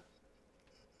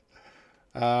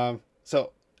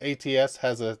 So ATS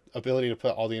has a ability to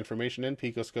put all the information in.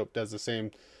 Picoscope does the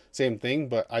same thing,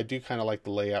 but I do kind of like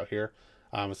the layout here.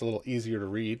 It's a little easier to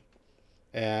read,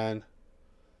 and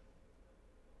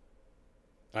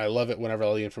I love it whenever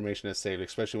all the information is saved,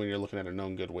 especially when you're looking at a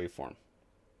known good waveform,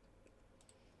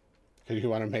 because you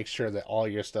want to make sure that all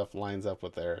your stuff lines up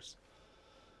with theirs.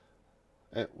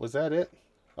 Was that it?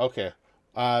 Okay.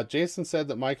 Jason said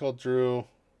that Michael drew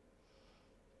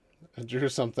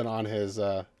something on his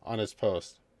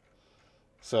post.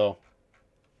 So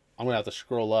I'm gonna have to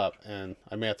scroll up, and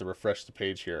I may have to refresh the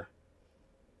page here.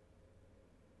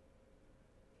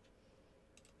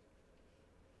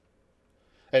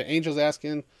 And Angel's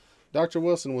asking, Dr.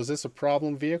 Wilson, was this a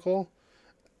problem vehicle?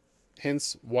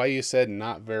 Hence why you said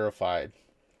not verified.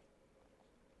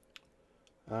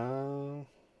 Let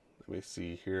me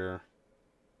see here.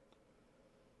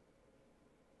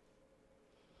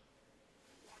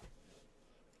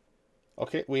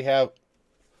 Okay, we have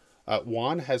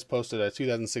Juan has posted a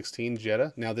 2016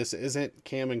 Jetta. Now this isn't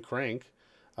cam and crank.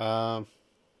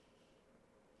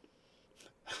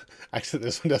 Actually,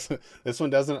 this one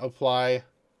doesn't apply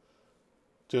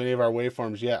to any of our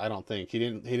waveforms yet. I don't think he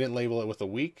didn't label it with a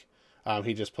weak.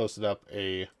 He just posted up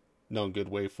a known good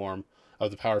waveform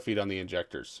of the power feed on the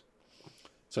injectors.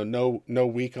 So no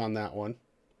weak on that one.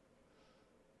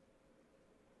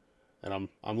 And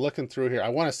I'm looking through here. I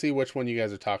want to see which one you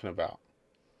guys are talking about.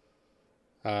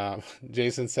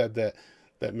 Jason said that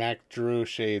Mac drew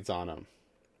shades on him.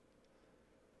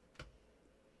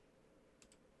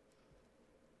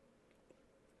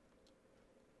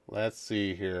 Let's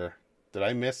see here. Did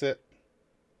I miss it?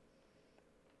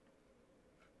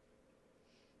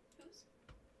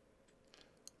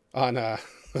 On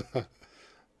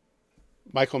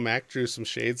Michael Mack drew some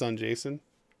shades on Jason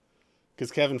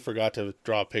because Kevin forgot to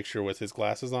draw a picture with his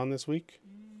glasses on this week.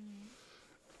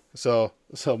 So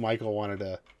Michael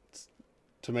wanted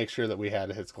to make sure that we had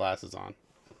his glasses on.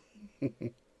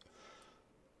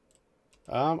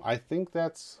 I think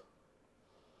that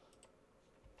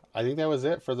was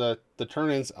it for the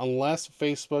turn-ins, unless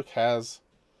Facebook has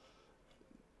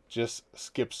just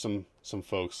skipped some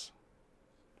folks.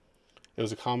 It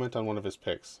was a comment on one of his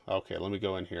picks. Okay, let me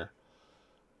go in here.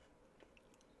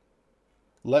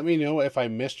 Let me know if I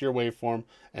missed your waveform,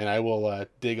 and I will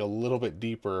dig a little bit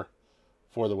deeper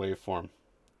for the waveform.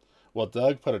 Well,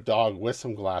 Doug put a dog with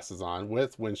some glasses on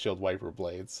with windshield wiper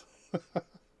blades.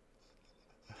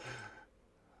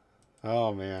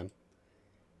 Oh, man.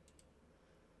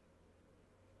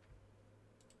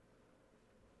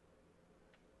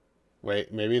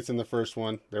 Wait, maybe it's in the first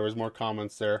one. There was more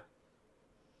comments there.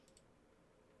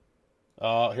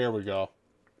 Oh, here we go.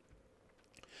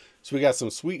 So we got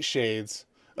some sweet shades.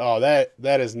 Oh, that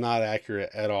is not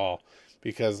accurate at all,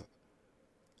 because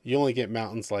you only get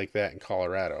mountains like that in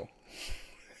Colorado.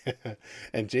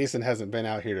 And Jason hasn't been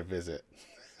out here to visit.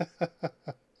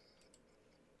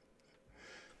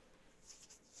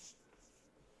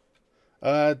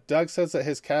 Doug says that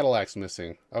his Cadillac's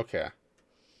missing. Okay.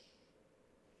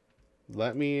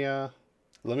 Let me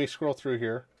scroll through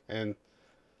here and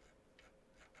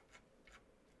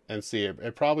see it.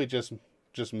 It probably just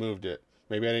moved it.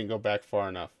 Maybe I didn't go back far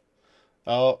enough.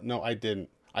 Oh, no, I didn't.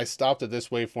 I stopped at this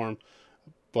waveform,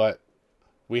 but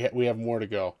we have more to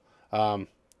go.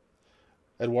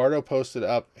 Eduardo posted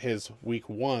up his week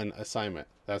 1 assignment.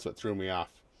 That's what threw me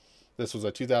off. This was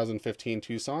a 2015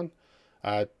 Tucson.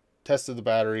 Tested the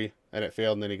battery and it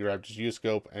failed, and then he grabbed his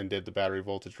U-scope and did the battery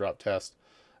voltage drop test.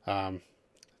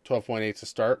 12.8 to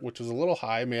start, which was a little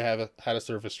high, may have had a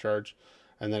surface charge,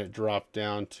 and then it dropped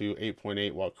down to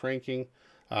 8.8 while cranking.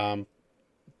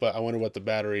 But I wonder what the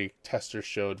battery tester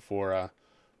showed for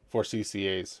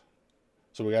CCAs.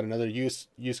 So we got another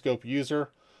U-scope user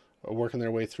working their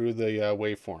way through the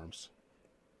waveforms.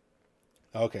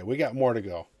 Okay, we got more to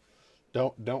go.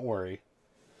 Don't worry.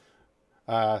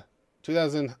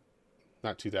 2000,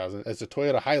 not 2000. It's a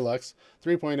Toyota Hilux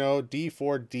 3.0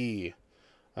 D4D.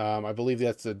 I believe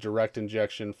that's a direct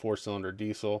injection 4-cylinder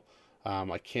diesel.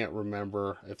 I can't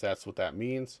remember if that's what that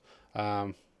means.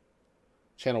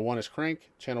 Channel 1 is crank.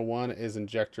 Channel 1 is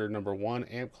injector number 1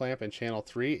 amp clamp, and channel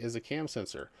 3 is a cam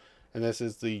sensor. And this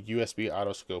is the USB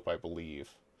autoscope, I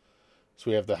believe. So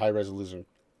we have the high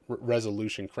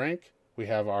resolution crank. We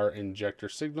have our injector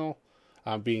signal.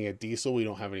 Being a diesel, we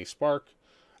don't have any spark.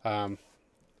 And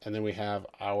then we have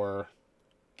our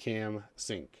cam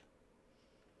sync.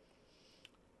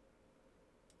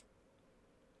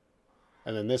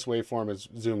 And then this waveform is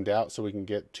zoomed out so we can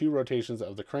get 2 rotations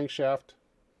of the crankshaft.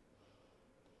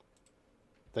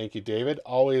 Thank you, David.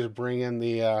 Always bring in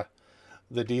the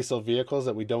diesel vehicles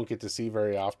that we don't get to see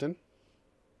very often.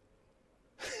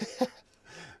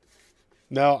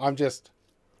 No, I just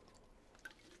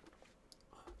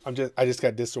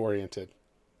got disoriented.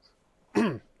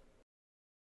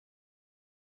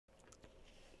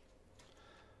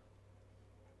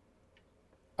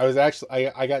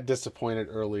 I got disappointed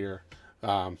earlier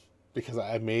because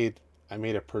I made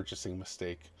a purchasing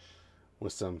mistake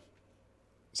with some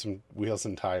wheels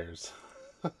and tires.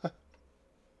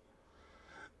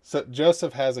 So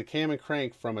Joseph has a cam and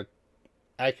crank from a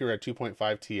Acura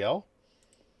 2.5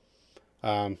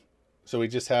 TL. So we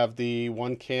just have the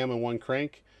one cam and one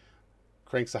crank.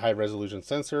 Crank's a high resolution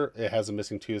sensor. It has a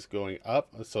missing tooth going up,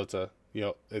 so it's a, you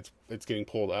know, it's getting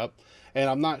pulled up. And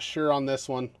I'm not sure on this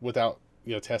one without,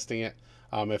 you know, testing it,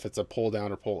 if it's a pull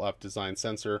down or pull up design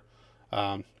sensor.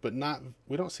 But not,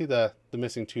 we don't see the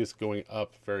missing tooth going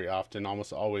up very often.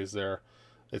 Almost always there,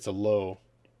 it's a low.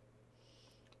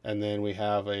 And then we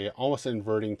have a almost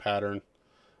inverting pattern,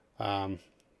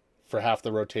 for half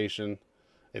the rotation.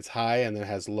 It's high and then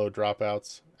has low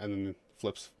dropouts, and then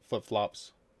flip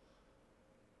flops.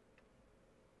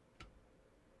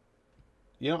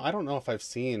 You know, I don't know if I've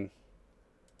seen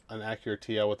an Acura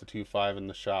TL with the 2.5 in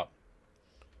the shop.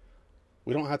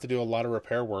 We don't have to do a lot of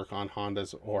repair work on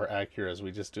Hondas or Acuras.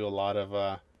 We just do a lot of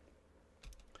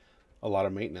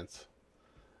maintenance.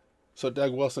 So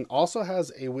Doug Wilson also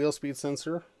has a wheel speed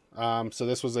sensor. So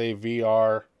this was a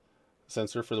VR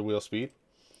sensor for the wheel speed,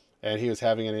 and he was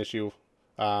having an issue.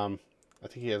 I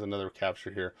think he has another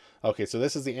capture here. Okay, so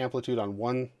this is the amplitude on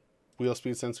one wheel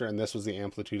speed sensor, and this was the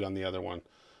amplitude on the other one.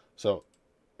 So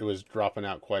it was dropping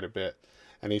out quite a bit.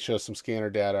 And he shows some scanner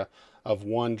data of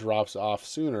one drops off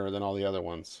sooner than all the other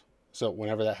ones. So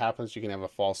whenever that happens, you can have a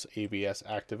false ABS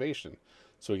activation.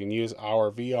 So we can use our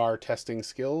VR testing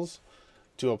skills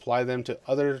to apply them to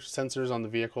other sensors on the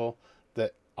vehicle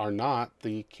that are not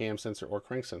the cam sensor or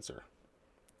crank sensor.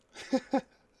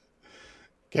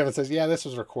 Kevin says, yeah, this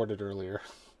was recorded earlier.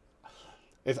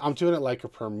 I'm doing it like a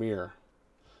premiere,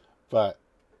 but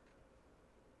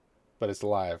it's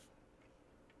live.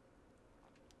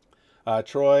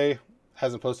 Troy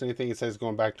hasn't posted anything. He says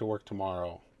going back to work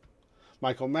tomorrow.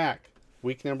 Michael Mack,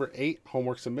 week number 8,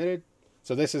 homework submitted.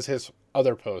 So this is his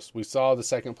other post. We saw the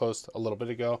second post a little bit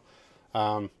ago.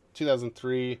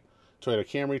 2003 Toyota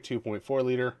Camry 2.4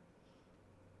 liter.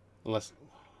 Unless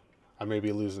I may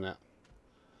be losing it.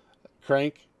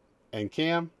 Crank and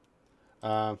cam.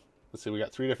 Let's see, we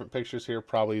got 3 different pictures here,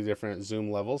 probably different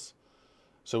zoom levels.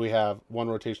 So we have one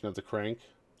rotation of the crank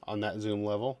on that zoom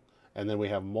level. And then we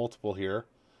have multiple here.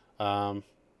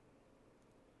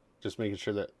 Just making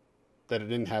sure that it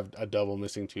didn't have a double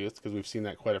missing tooth, because we've seen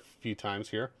that quite a few times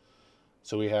here.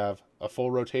 So we have a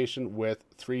full rotation with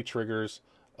 3 triggers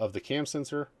of the cam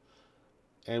sensor.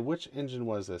 And which engine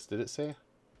was this? Did it say?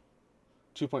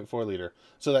 2.4 liter.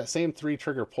 So that same 3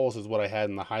 trigger pulse is what I had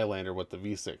in the Highlander with the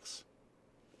V6.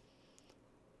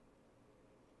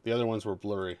 The other ones were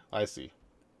blurry. I see.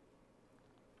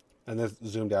 And this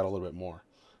zoomed out a little bit more,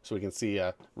 so we can see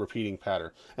a repeating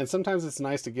pattern. And sometimes it's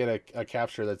nice to get a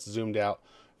capture that's zoomed out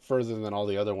further than all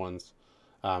the other ones,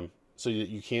 so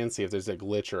you can see if there's a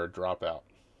glitch or a dropout.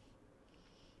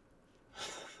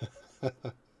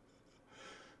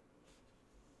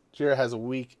 Jira has a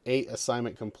week 8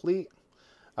 assignment complete.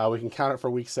 We can count it for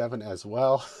week 7 as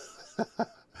well.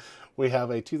 We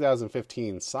have a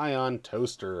 2015 Scion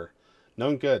toaster.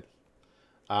 Known good.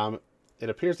 It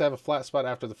appears to have a flat spot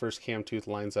after the first cam tooth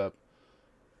lines up.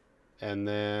 And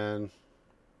then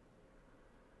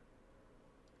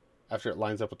after it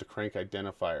lines up with the crank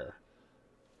identifier.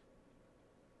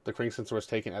 The crank sensor was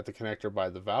taken at the connector by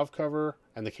the valve cover,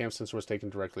 and the cam sensor was taken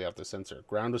directly off the sensor.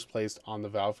 Ground was placed on the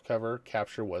valve cover.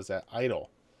 Capture was at idle.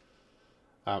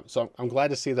 So I'm glad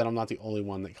to see that I'm not the only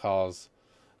one that calls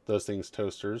those things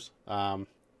toasters. The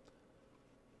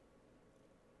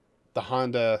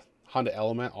Honda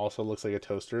Element also looks like a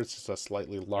toaster. It's just a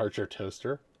slightly larger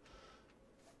toaster.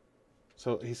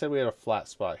 So he said we had a flat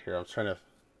spot here. I'm trying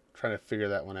to figure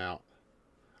that one out.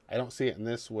 I don't see it in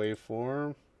this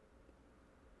waveform.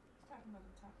 Talking about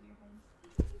the top of your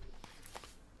head.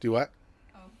 Do what?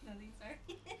 Oh, nothing, sorry.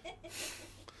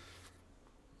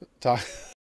 Talk.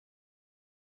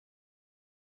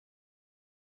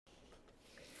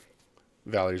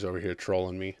 Valerie's over here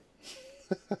trolling me.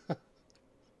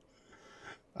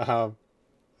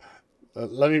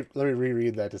 Let me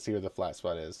reread that to see where the flat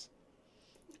spot is.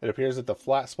 It appears that the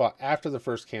flat spot after the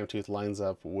first cam tooth lines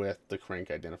up with the crank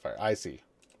identifier. I see.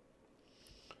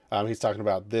 He's talking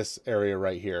about this area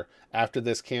right here. After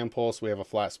this cam pulse, we have a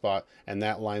flat spot, and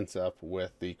that lines up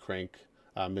with the crank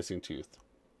missing tooth.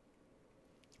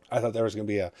 I thought there was going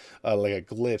to be a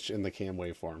glitch in the cam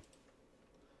waveform.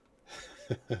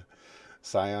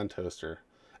 Scion toaster.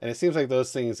 And it seems like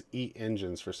those things eat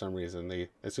engines for some reason.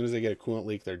 As soon as they get a coolant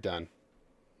leak, they're done.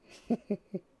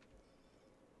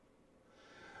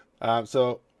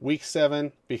 So week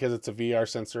 7, because it's a VR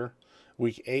sensor.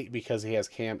 Week 8, because he has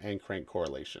cam and crank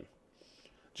correlation.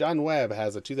 John Webb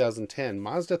has a 2010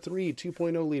 Mazda 3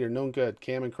 2.0 liter known good.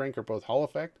 Cam and crank are both Hall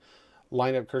effect.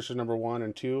 Line up cursor number 1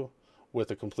 and 2 with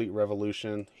a complete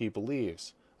revolution, he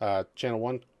believes. Channel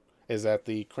 1 is at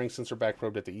the crank sensor back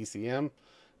probed at the ECM.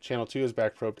 Channel 2 is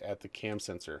back probed at the cam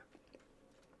sensor.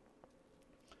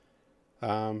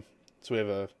 So we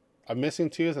have a missing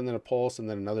tooth and then a pulse and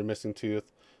then another missing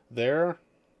tooth there,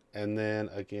 and then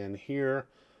again here.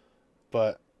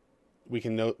 But we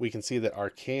can see that our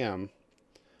cam,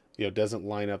 doesn't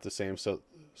line up the same. So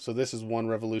this is one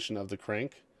revolution of the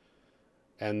crank,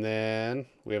 and then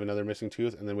we have another missing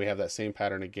tooth, and then we have that same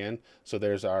pattern again. So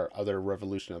there's our other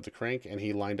revolution of the crank, and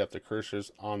he lined up the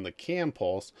cursors on the cam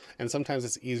pulse, and sometimes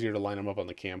it's easier to line them up on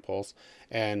the cam pulse.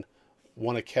 And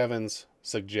one of Kevin's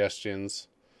suggestions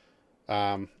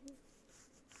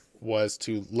was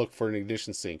to look for an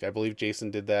ignition sync. I believe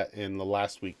Jason did that in the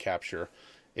last week capture,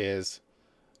 is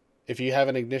if you have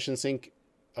an ignition sync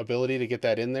ability to get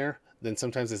that in there, then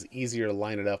sometimes it's easier to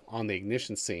line it up on the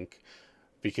ignition sync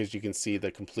because you can see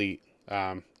the complete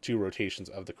 2 rotations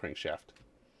of the crankshaft.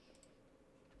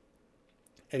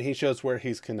 And he shows where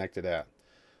he's connected at.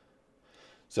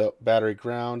 So battery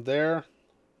ground there,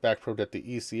 back probed at the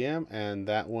ECM, and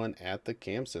that one at the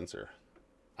cam sensor.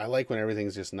 I like when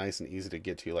everything's just nice and easy to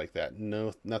get to like that.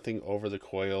 Nothing over the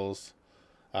coils.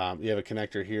 You have a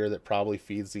connector here that probably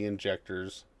feeds the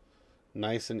injectors.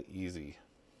 Nice and easy.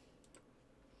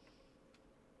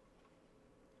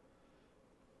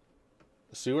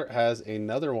 Stewart has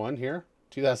another one here.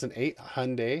 2008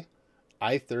 Hyundai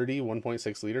i30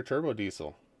 1.6 liter turbo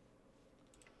diesel.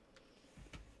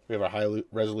 We have our high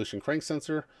resolution crank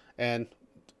sensor and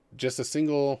just a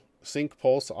single sync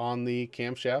pulse on the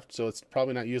camshaft, so it's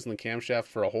probably not using the camshaft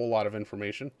for a whole lot of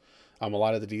information. A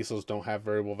lot of the diesels don't have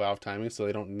variable valve timing, so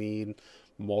they don't need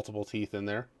multiple teeth in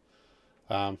there.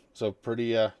 So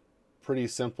pretty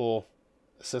simple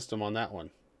system on that one.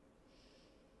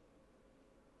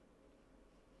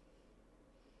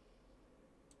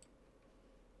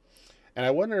 And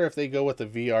I wonder if they go with the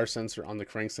VR sensor on the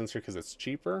crank sensor because it's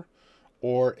cheaper,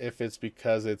 or if it's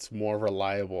because it's more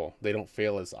reliable. They don't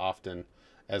fail as often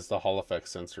as the Hall effect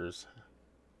sensors.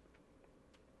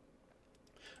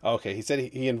 Okay, he said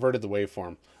he inverted the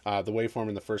waveform. The waveform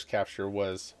in the first capture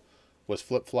was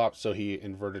flip-flopped, so he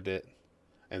inverted it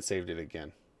and saved it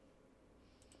again.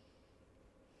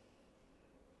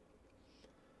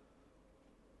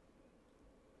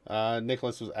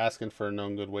 Nicholas was asking for a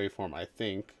known good waveform, I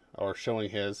think, or showing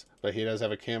his, but he does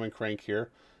have a cam and crank here.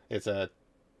 It's a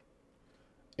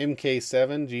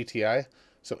MK7 GTI.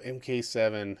 So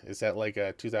MK7, is that like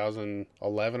a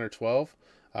 2011 or 12?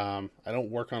 I don't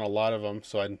work on a lot of them,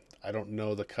 so I don't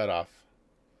know the cutoff.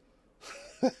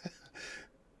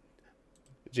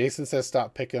 Jason says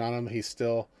stop picking on him. He's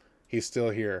still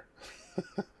here.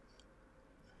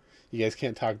 You guys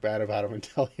can't talk bad about him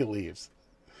until he leaves.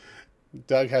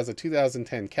 Doug has a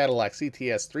 2010 Cadillac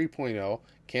CTS 3.0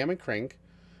 cam and crank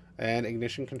and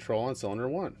ignition control on cylinder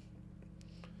 1.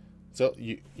 So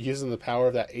using the power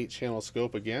of that 8-channel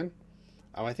scope again,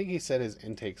 I think he said his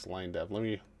intake's lined up. Let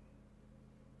me...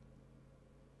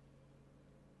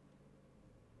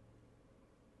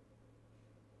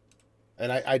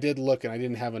 And I did look, and I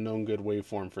didn't have a known good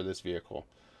waveform for this vehicle.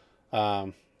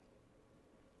 So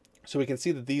we can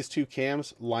see that these two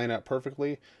cams line up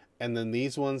perfectly, and then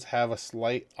these ones have a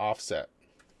slight offset.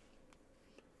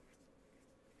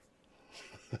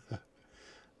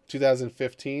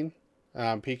 2015,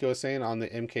 Pico is saying on the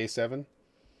MK7.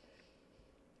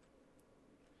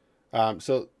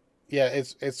 So yeah,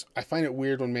 it's I find it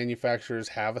weird when manufacturers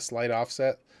have a slight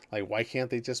offset. Like, why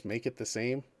can't they just make it the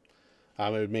same?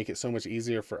 It would make it so much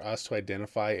easier for us to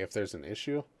identify if there's an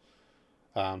issue.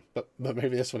 But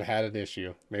maybe this one had an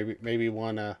issue. Maybe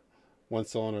one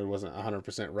cylinder wasn't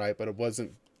 100% right, but it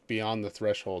wasn't beyond the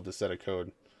threshold to set a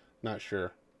code. Not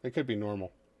sure. It could be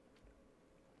normal.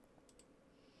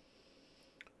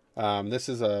 This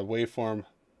is a waveform.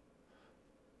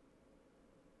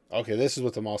 Okay, this is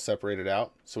with them all separated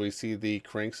out. So we see the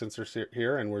crank sensor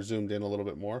here, and we're zoomed in a little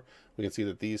bit more. We can see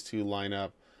that these two line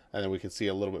up, and then we can see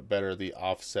a little bit better the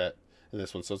offset in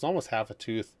this one. So it's almost half a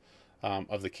tooth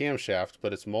of the camshaft,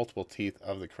 but it's multiple teeth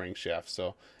of the crankshaft.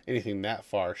 So anything that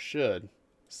far should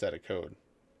set a code.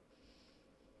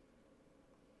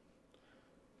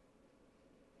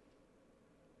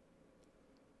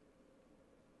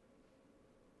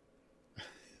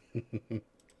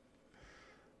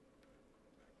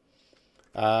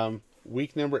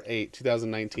 Week number 8,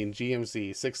 2019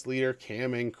 GMC 6-liter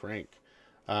cam and crank.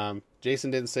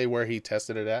 Jason didn't say where he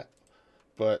tested it at,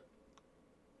 but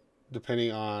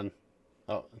depending on...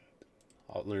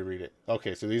 let me read it.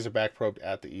 Okay, so these are back probed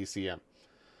at the ECM.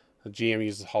 The GM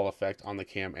uses Hall effect on the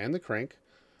cam and the crank.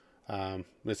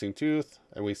 Missing tooth,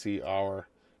 and we see our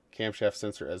camshaft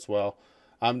sensor as well.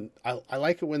 I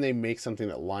like it when they make something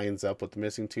that lines up with the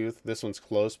missing tooth. This one's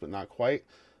close, but not quite.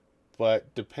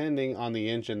 but depending on the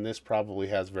engine, this probably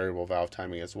has variable valve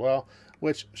timing as well,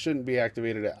 which shouldn't be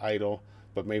activated at idle,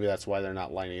 but maybe that's why they're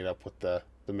not lining it up with the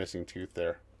missing tooth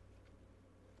there.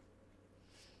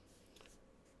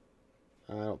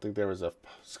 I don't think there was a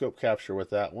scope capture with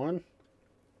that one.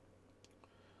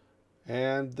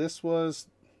 And that was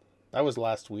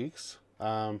last week's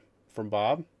from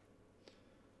Bob.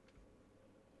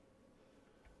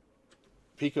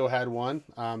 Pico had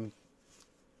one,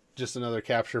 just another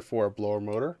capture for a blower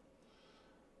motor.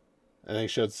 And they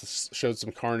showed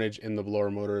some carnage in the blower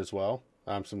motor as well,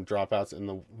 some dropouts in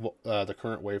the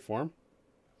current waveform.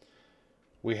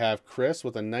 We have Chris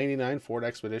with a 99 Ford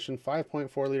Expedition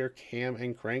 5.4 liter cam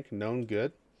and crank, known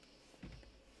good.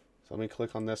 So let me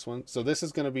click on this one. So this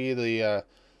is going to be the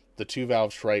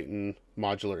 2-valve Triton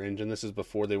modular engine. This is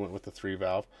before they went with the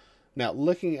 3-valve. Now,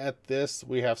 looking at this,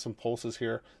 we have some pulses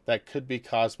here that could be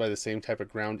caused by the same type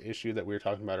of ground issue that we were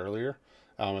talking about earlier.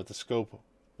 If the scope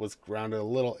was grounded a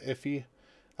little iffy,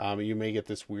 you may get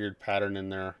this weird pattern in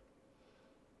there.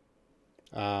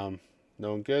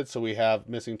 Known good. So we have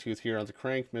missing tooth here on the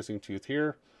crank, missing tooth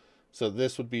here. So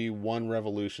this would be one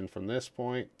revolution from this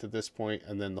point to this point,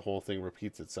 and then the whole thing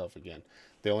repeats itself again.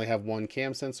 They only have one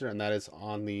cam sensor, and that is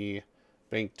on the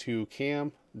bank 2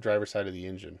 cam, driver side of the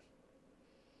engine.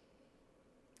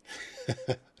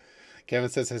 Kevin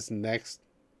says his next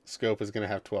scope is going to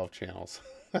have 12 channels.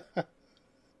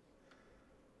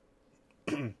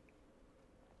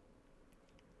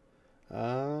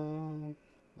 Let's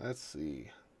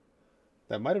see.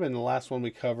 That might have been the last one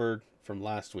we covered from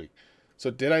last week. So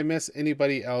did I miss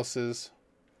anybody else's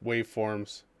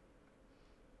waveforms?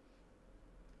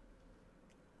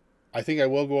 I think I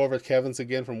will go over Kevin's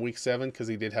again from week 7 because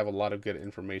he did have a lot of good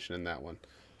information in that one.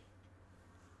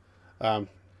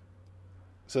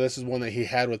 So this is one that he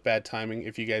had with bad timing.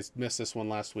 If you guys missed this one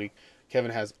last week,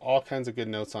 Kevin has all kinds of good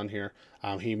notes on here.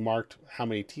 He marked how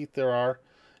many teeth there are.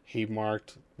 He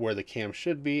marked where the cam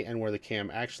should be and where the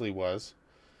cam actually was.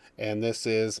 And this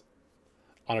is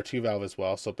on a 2-valve as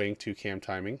well, so bank 2 cam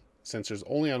timing. Sensors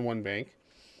only on one bank.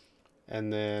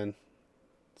 And then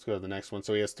let's go to the next one.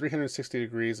 So he has 360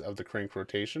 degrees of the crank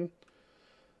rotation.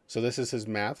 So this is his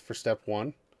math for step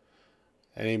 1.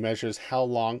 And he measures how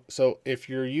long. So if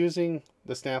you're using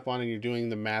the Snap-on and you're doing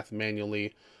the math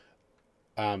manually,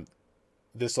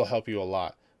 this will help you a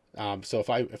lot. So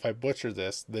if I butcher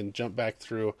this, then jump back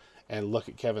through and look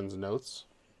at Kevin's notes.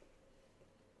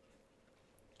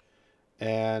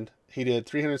 And he did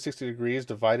 360 degrees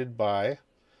divided by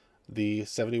the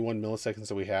 71 milliseconds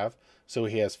that we have. So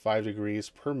he has 5 degrees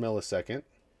per millisecond.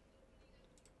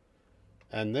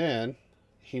 And then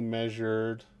he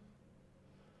measured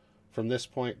from this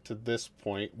point to this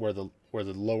point where the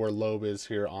lower lobe is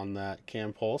here on that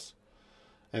cam pulse.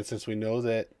 And since we know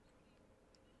that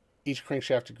each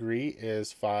crankshaft degree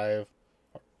is crankshaft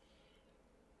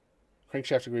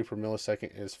degree per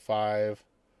millisecond is 5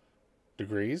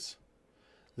 degrees.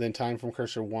 Then time from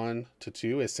cursor 1 to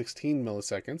 2 is 16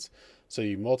 milliseconds. So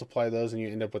you multiply those and you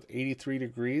end up with 83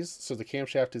 degrees. So the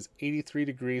camshaft is 83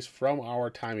 degrees from our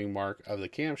timing mark of the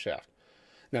camshaft.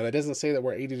 Now that doesn't say that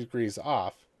we're 80 degrees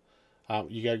off.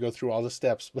 You got to go through all the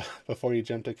steps before you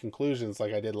jump to conclusions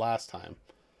like I did last time.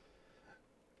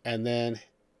 And then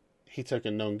he took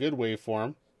a known good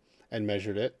waveform and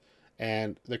measured it.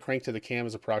 And the crank to the cam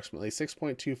is approximately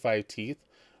 6.25 teeth,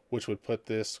 which would put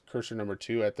this cursor number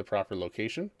 2 at the proper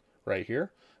location right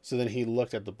here. So then he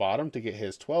looked at the bottom to get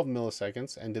his 12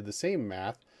 milliseconds and did the same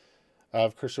math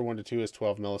of cursor 1 to 2 is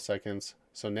 12 milliseconds.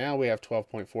 So now we have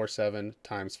 12.47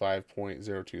 times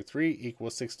 5.023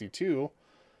 equals 62.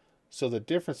 So the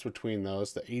difference between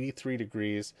those, the 83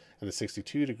 degrees and the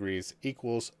 62 degrees,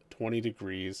 equals 20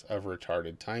 degrees of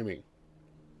retarded timing.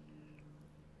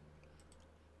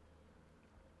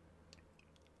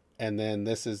 And then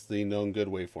this is the known good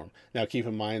waveform. Now keep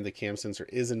in mind the cam sensor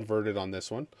is inverted on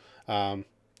this one.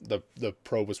 The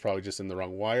probe was probably just in the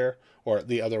wrong wire or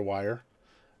the other wire.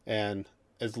 And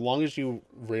as long as you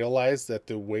realize that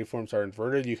the waveforms are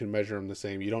inverted, you can measure them the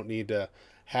same. You don't need to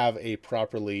have a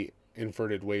properly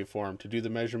inverted waveform to do the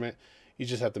measurement. You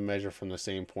just have to measure from the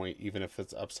same point, even if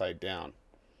it's upside down.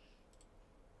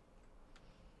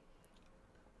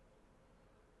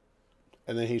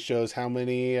 And then he shows how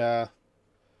many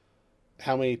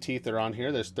teeth are on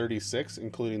here. There's 36,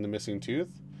 including the missing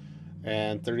tooth,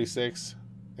 and 36,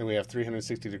 and we have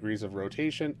 360 degrees of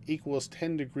rotation equals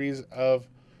 10 degrees of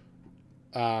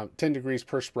 10 degrees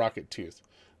per sprocket tooth.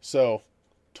 So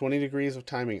 20 degrees of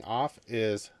timing off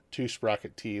is 2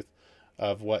 sprocket teeth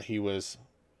of what he was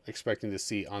expecting to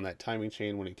see on that timing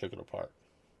chain when he took it apart.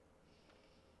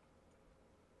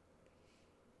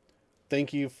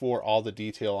 thank you for all the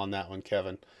detail on that one,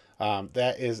 Kevin.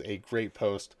 That is a great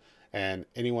post, and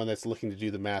anyone that's looking to do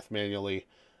the math manually,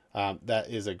 that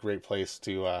is a great place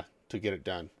to get it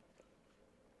done.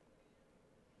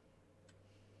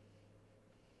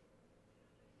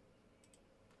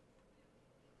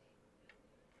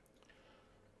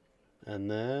 And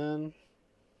then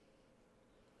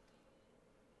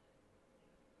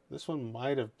this one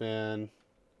might have been,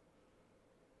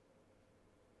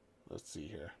 let's see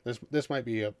here. This might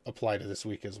be applied to this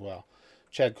week as well.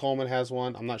 Chad Coleman has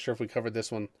one. I'm not sure if we covered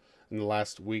this one in the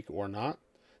last week or not.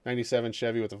 97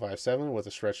 Chevy with a 5.7 with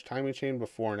a stretched timing chain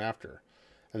before and after.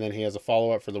 And then he has a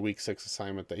follow-up for the week 6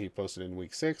 assignment that he posted in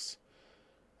week 6.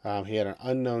 He had an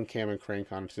unknown cam and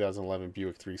crank on a 2011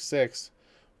 Buick 3.6,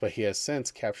 but he has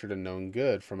since captured a known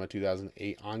good from a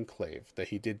 2008 Enclave that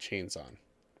he did chains on.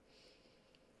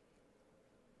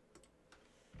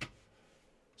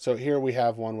 So here we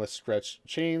have one with stretched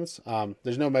chains.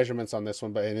 There's no measurements on this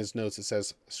one, but in his notes it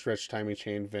says stretched timing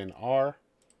chain VIN R.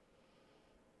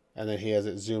 And then he has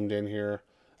it zoomed in here.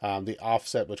 The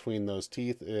offset between those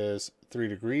teeth is 3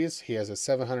 degrees. He has a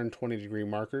 720 degree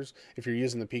markers. If you're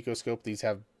using the picoscope, these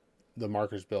have the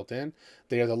markers built in.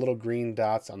 They are the little green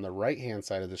dots on the right hand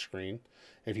side of the screen.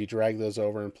 If you drag those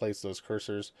over and place those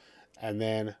cursors, and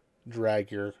then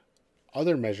drag your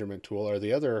other measurement tool or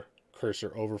the other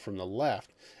cursor over from the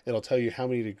left, it'll tell you how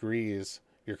many degrees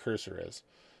your cursor is.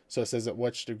 So it says at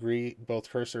which degree both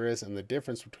cursor is and the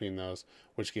difference between those,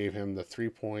 which gave him the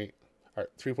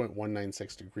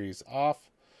 3.196 degrees off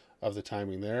of the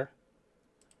timing there.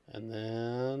 And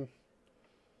then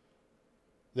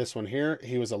this one here,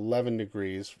 he was 11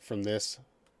 degrees from this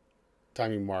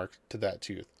timing mark to that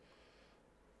tooth.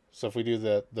 So if we do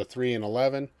the 3 and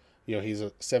 11, you know, he's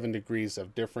 7 degrees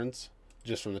of difference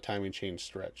just from the timing chain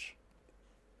stretch.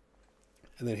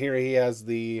 And then here he has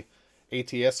the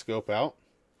ATS scope out,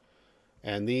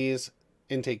 and these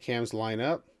intake cams line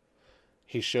up.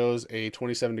 He shows a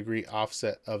 27 degree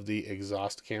offset of the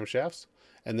exhaust camshafts,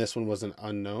 and this one was an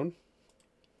unknown.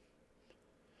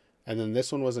 And then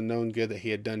this one was a known good that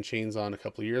he had done chains on a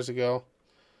couple of years ago.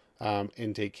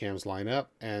 Intake cams line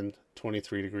up, and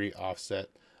 23 degree offset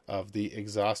of the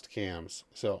exhaust cams.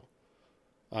 So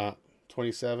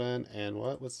 27 and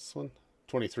what's this one?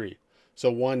 23. So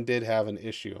one did have an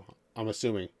issue, I'm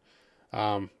assuming.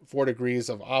 4 degrees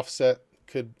of offset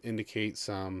could indicate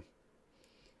some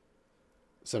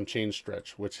chain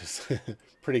stretch, which is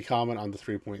pretty common on the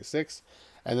 3.6.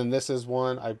 And then this is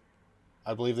one, I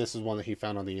believe this is one that he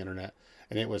found on the internet,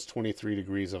 and it was 23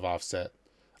 degrees of offset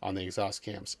on the exhaust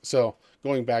cams. So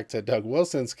going back to Doug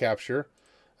Wilson's capture,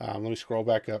 let me scroll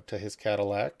back up to his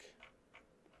Cadillac.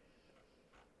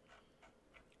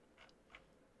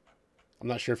 I'm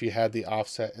not sure if you had the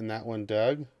offset in that one,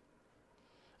 Doug,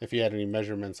 if you had any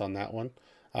measurements on that one.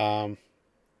 I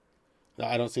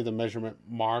don't see the measurement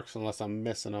marks unless I'm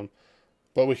missing them.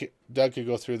 But Doug could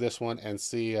go through this one and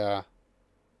see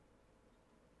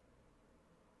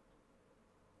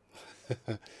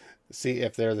see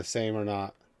if they're the same or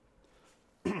not.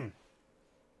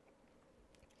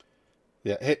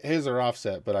 Yeah, his are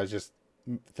offset, but I was just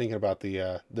thinking about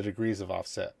the degrees of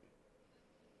offset.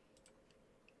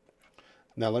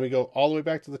 Now let me go all the way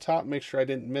back to the top, make sure I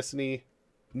didn't miss any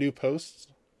new posts.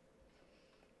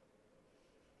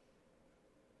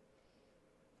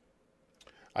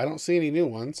 I don't see any new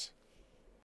ones.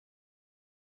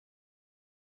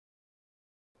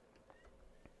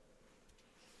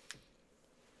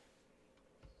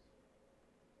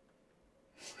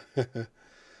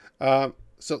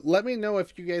 So let me know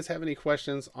if you guys have any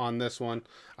questions on this one.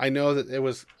 I know that it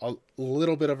was a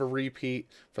little bit of a repeat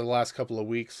for the last couple of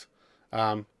weeks,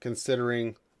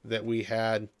 considering that we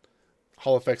had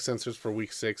Hall effect sensors for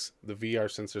week 6, the VR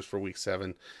sensors for week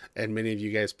 7, and many of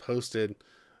you guys posted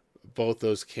both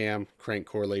those cam crank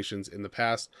correlations in the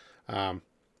past.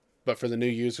 But for the new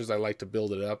users, I like to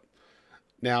build it up.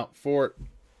 Now for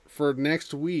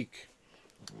next week,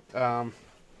 I'm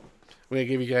going to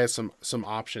give you guys some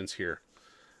options here.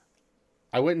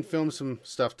 I went and filmed some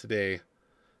stuff today,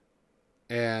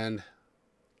 and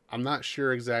I'm not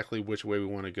sure exactly which way we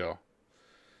want to go.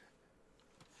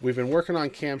 We've been working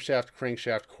on camshaft,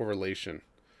 crankshaft correlation,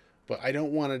 but I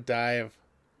don't want to dive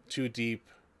too deep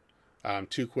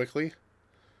too quickly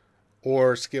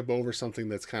or skip over something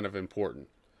that's kind of important.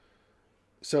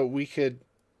 So we could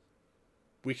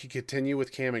continue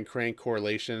with cam and crank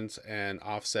correlations and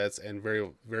offsets and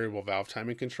variable valve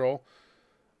timing control,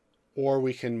 or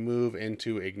we can move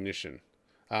into ignition.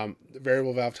 The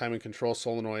variable valve timing control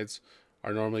solenoids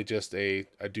are normally just a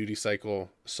duty cycle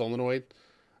solenoid,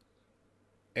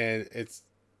 and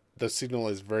the signal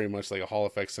is very much like a Hall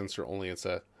effect sensor, only it's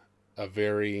a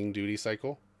varying duty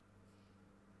cycle.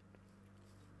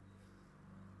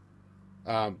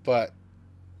 But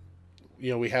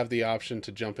we have the option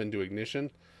to jump into ignition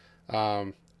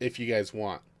if you guys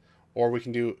want, or we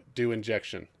can do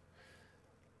injection.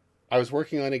 I was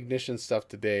working on ignition stuff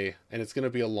today, and it's going to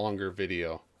be a longer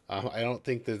video. I don't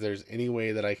think that there's any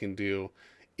way that I can do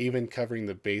even covering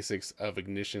the basics of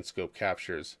ignition scope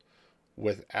captures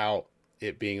without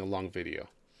it being a long video.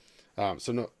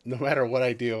 So no matter what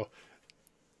I do,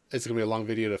 it's going to be a long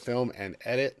video to film and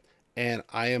edit, and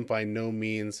I am by no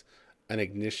means an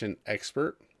ignition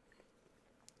expert.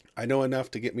 I know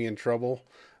enough to get me in trouble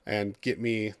and get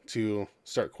me to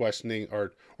start questioning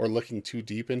or looking too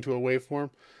deep into a waveform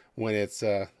when it's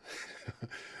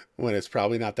when it's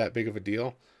probably not that big of a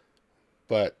deal.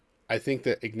 But I think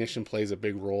that ignition plays a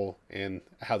big role in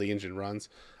how the engine runs.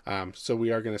 So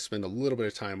we are going to spend a little bit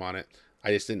of time on it.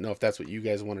 I just didn't know if that's what you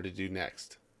guys wanted to do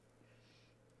next.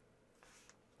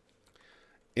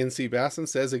 NC Basson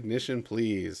says ignition,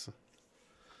 please.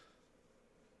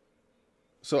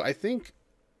 So I think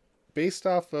based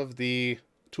off of the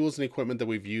tools and equipment that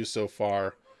we've used so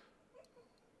far,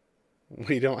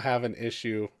 we don't have an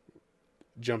issue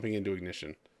jumping into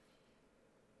ignition.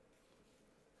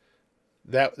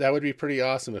 That would be pretty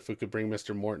awesome if we could bring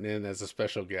Mr. Morton in as a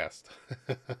special guest.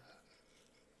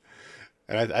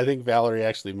 And I think Valerie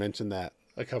actually mentioned that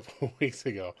a couple of weeks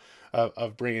ago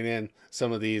of bringing in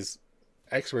some of these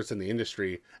experts in the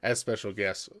industry as special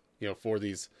guests, for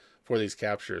these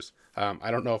captures.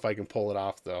 I don't know if I can pull it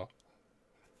off though.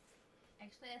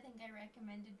 Actually, I think I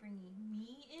recommended bringing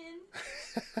me in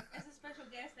as a special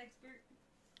guest expert.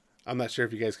 I'm not sure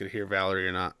if you guys could hear Valerie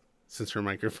or not, since her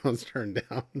microphone's turned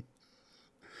down.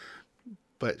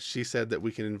 But she said that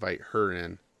we can invite her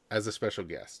in as a special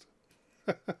guest.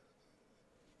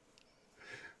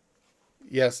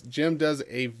 Yes, Jim does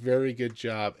a very good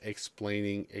job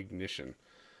explaining ignition.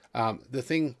 The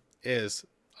thing is,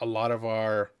 a lot of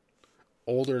our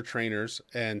older trainers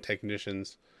and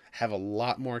technicians have a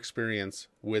lot more experience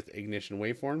with ignition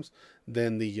waveforms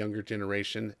than the younger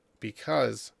generation,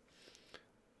 because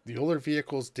the older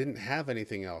vehicles didn't have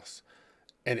anything else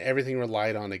and everything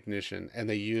relied on ignition, and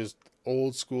they used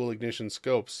old school ignition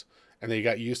scopes, and they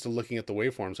got used to looking at the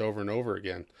waveforms over and over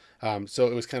again. So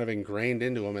it was kind of ingrained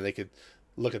into them, and they could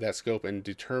look at that scope and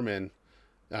determine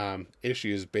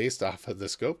issues based off of the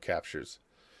scope captures.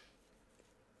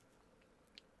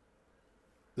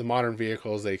 The modern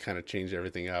vehicles, they kind of change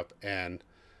everything up, and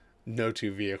no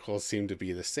two vehicles seem to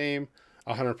be the same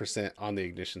 100% on the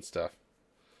ignition stuff.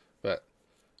 But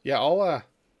yeah,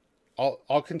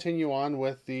 I'll continue on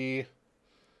with the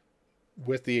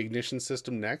ignition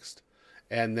system next,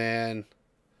 and then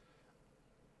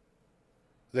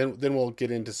we'll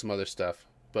get into some other stuff.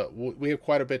 But we have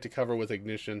quite a bit to cover with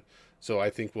ignition, so I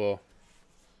think we'll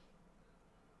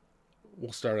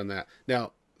start on that.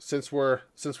 Now, since we're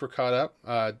caught up,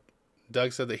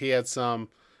 Doug said that he had some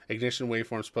ignition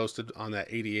waveforms posted on that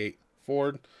 88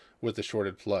 Ford with the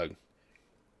shorted plug.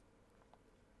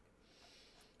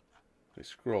 I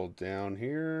scroll down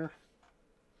here.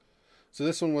 So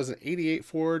this one was an 88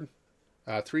 Ford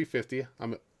 350.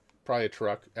 I'm probably a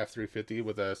truck F350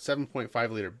 with a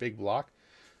 7.5 liter big block,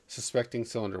 suspecting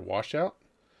cylinder washout.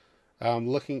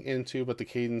 Looking into, but the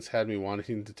cadence had me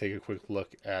wanting to take a quick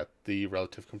look at the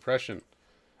relative compression.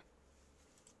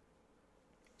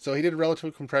 So he did a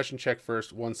relative compression check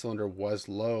first. One cylinder was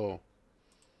low.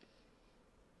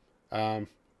 Was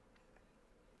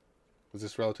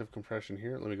this relative compression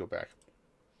here? Let me go back.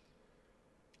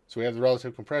 So we have the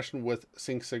relative compression with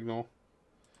sync signal.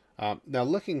 Now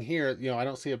looking here, I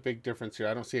don't see a big difference here.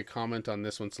 I don't see a comment on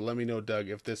this one. So let me know, Doug,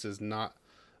 if this is not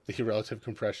the relative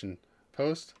compression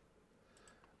post.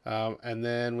 And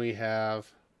then we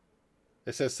have,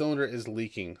 it says cylinder is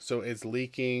leaking. So it's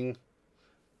leaking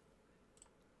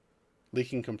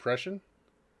compression.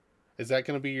 Is that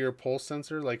going to be your pulse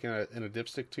sensor, like in a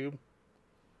dipstick tube?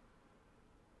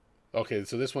 Okay,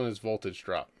 so this one is voltage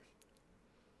drop.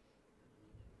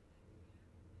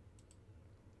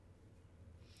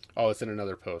 Oh, it's in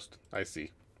another post. I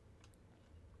see.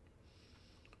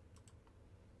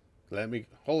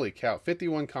 Holy cow,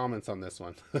 51 comments on this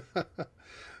one.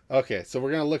 Okay, so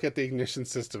we're going to look at the ignition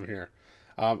system here.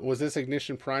 Was this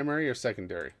ignition primary or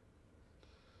secondary?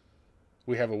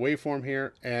 We have a waveform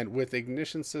here, and with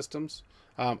ignition systems,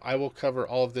 I will cover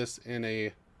all of this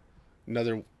in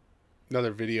another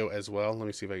video as well. Let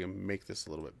me see if I can make this a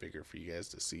little bit bigger for you guys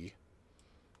to see.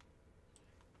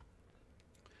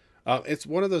 It's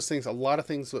one of those things, a lot of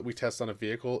things that we test on a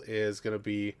vehicle is going to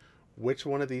be which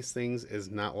one of these things is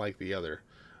not like the other.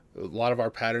 A lot of our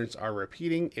patterns are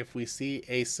repeating. If we see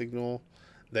a signal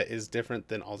that is different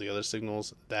than all the other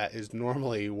signals, that is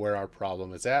normally where our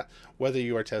problem is at, whether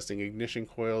you are testing ignition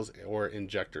coils or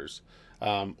injectors,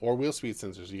 or wheel speed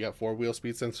sensors. You got 4 wheel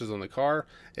speed sensors on the car.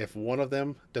 If one of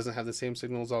them doesn't have the same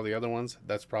signal as all the other ones,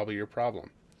 that's probably your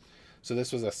problem. So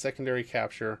this was a secondary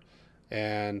capture,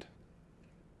 and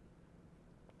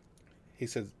he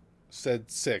said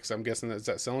 6. I'm guessing that's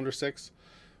that cylinder 6.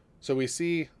 So we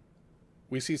see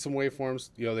some waveforms.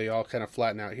 They all kind of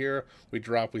flatten out here. We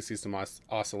drop, we see some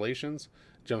oscillations.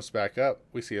 Jumps back up,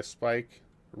 we see a spike,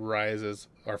 rises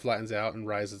or flattens out and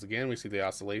rises again. We see the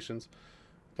oscillations.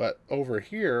 But over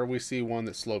here, we see one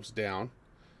that slopes down,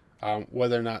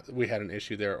 whether or not we had an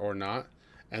issue there or not.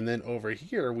 And then over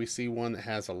here, we see one that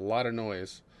has a lot of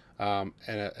noise, and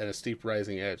a steep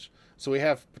rising edge. So we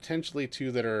have potentially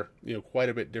 2 that are quite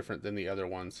a bit different than the other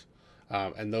ones.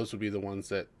 And those would be the ones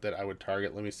that I would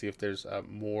target. Let me see if there's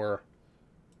more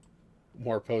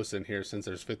posts in here. Since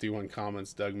there's 51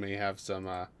 comments, Doug may have some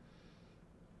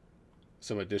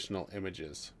additional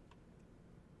images.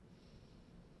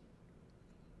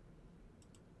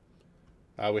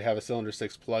 We have a cylinder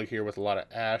 6 plug here with a lot of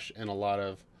ash and a lot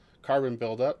of carbon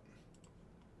buildup.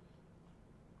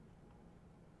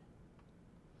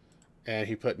 And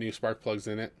he put new spark plugs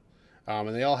in it.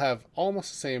 And they all have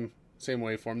almost the same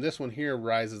waveform. This one here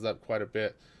rises up quite a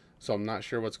bit, so I'm not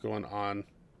sure what's going on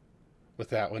with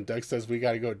that one. Doug says we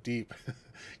got to go deep.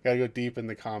 Got to go deep in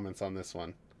the comments on this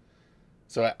one.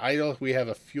 So at idle, we have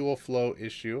a fuel flow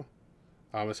issue.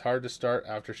 It's hard to start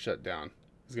after shutdown.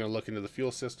 He's going to look into the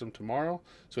fuel system tomorrow.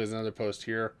 So he has another post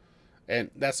here. And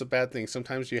that's a bad thing.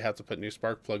 Sometimes you have to put new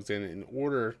spark plugs in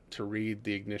order to read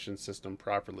the ignition system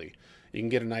properly. You can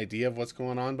get an idea of what's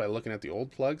going on by looking at the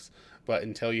old plugs, but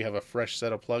until you have a fresh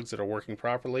set of plugs that are working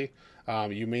properly,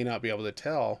 you may not be able to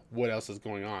tell what else is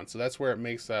going on. So that's where it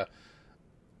makes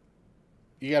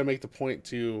you got to make the point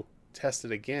to test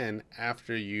it again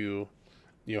after you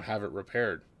have it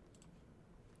repaired.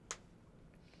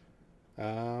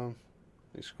 Let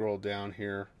me scroll down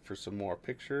here for some more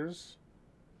pictures.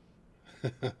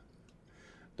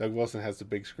 Doug Wilson has the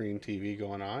big screen TV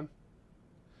going on.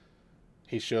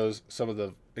 He shows some of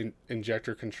the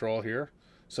injector control here.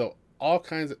 So all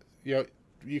kinds of,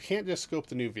 you can't just scope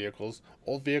the new vehicles.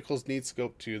 Old vehicles need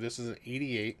scope too. This is an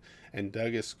 88 and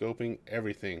Doug is scoping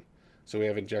everything. So we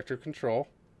have injector control.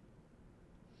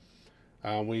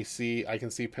 I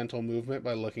can see pintle movement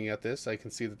by looking at this. I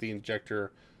can see that the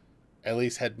injector at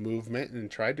least had movement and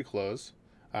tried to close,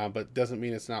 but doesn't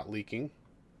mean it's not leaking.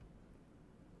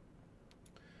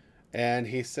 And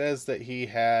he says that he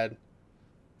had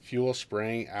fuel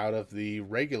spraying out of the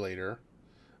regulator.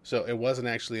 So it wasn't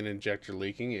actually an injector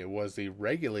leaking. It was the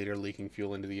regulator leaking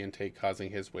fuel into the intake,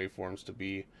 causing his waveforms to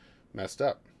be messed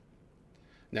up.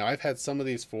 Now, I've had some of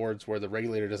these Fords where the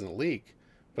regulator doesn't leak,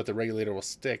 but the regulator will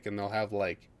stick and they'll have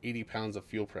like 80 pounds of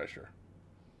fuel pressure.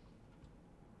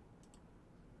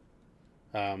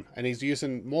 And he's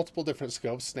using multiple different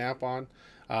scopes. Snap-on.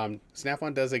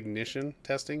 Snap-on does ignition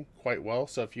testing quite well.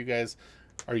 So if you guys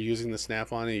are using the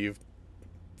Snap-on and you've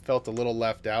felt a little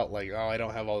left out, like, oh, I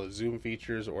don't have all the zoom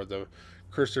features or the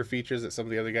cursor features that some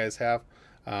of the other guys have,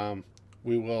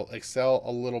 we will excel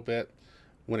a little bit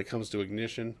when it comes to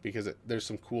ignition because there's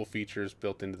some cool features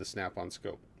built into the Snap-on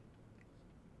scope.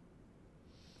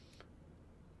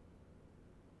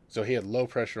 So he had low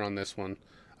pressure on this one,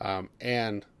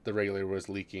 and the regulator was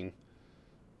leaking.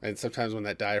 And sometimes when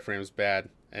that diaphragm is bad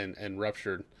and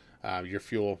ruptured, your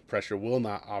fuel pressure will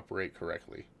not operate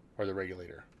correctly, or the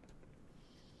regulator.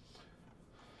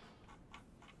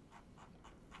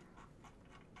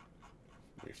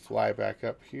 Let me fly back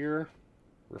up here,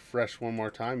 refresh one more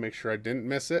time, make sure I didn't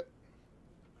miss it.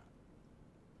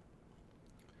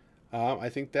 I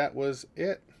think that was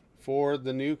it for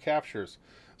the new captures.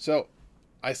 So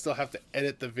I still have to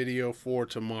edit the video for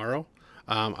tomorrow.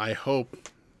 I hope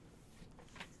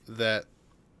that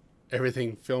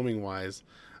everything filming wise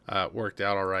worked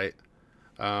out all right.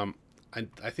 I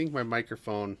think my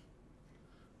microphone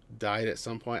died at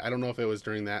some point. I don't know if it was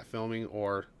during that filming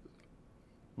or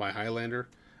my Highlander.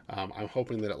 I'm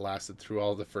hoping that it lasted through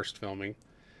all the first filming.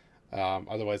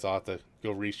 Otherwise I'll have to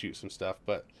go reshoot some stuff,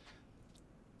 but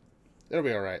it'll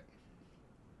be all right.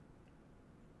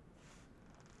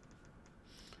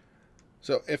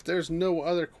 So if there's no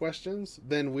other questions,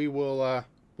 then we will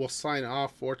we'll sign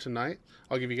off for tonight.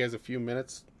 I'll give you guys a few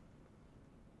minutes.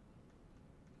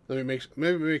 Let me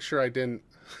make sure I didn't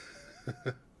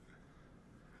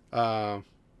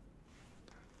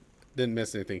didn't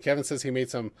miss anything. Kevin says he made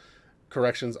some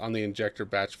corrections on the injector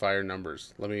batch fire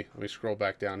numbers. Let me scroll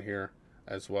back down here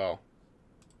as well.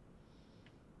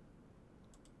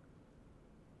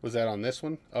 Was that on this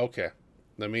one? Okay.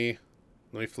 Let me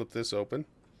flip this open.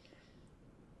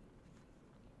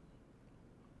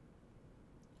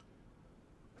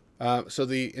 So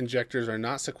the injectors are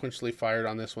not sequentially fired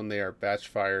on this one. They are batch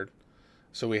fired.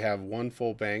 So we have one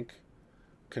full bank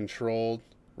controlled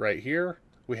right here.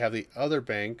 We have the other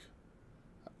bank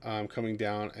coming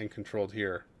down and controlled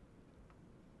here.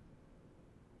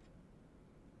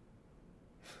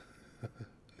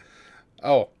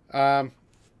 Oh, I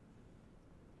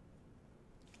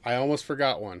almost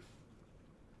forgot one.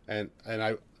 And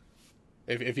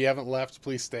if you haven't left,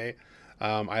 please stay.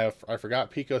 I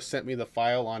forgot Pico sent me the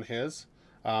file on his,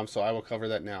 so I will cover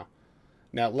that now.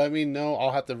 Now let me know.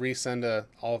 I'll have to resend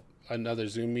another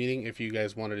Zoom meeting if you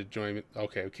guys wanted to join me.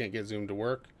 Okay, we can't get Zoom to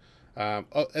work.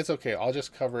 Oh, it's okay. I'll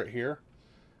just cover it here.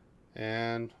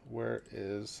 And where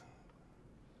is?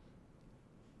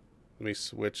 Let me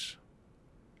switch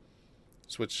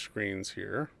screens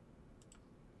here,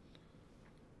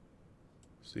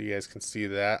 so you guys can see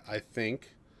that. I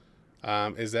think.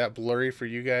 Is that blurry for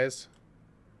you guys?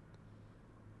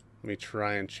 Let me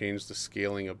try and change the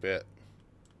scaling a bit.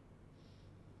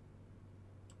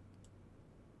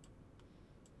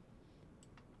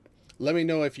 Let me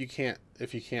know if you can't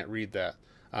read that.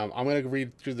 I'm going to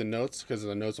read through the notes because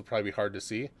the notes will probably be hard to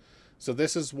see. So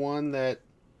this is one that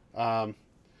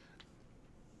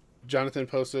Jonathan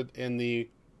posted in the.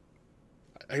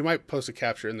 He might post a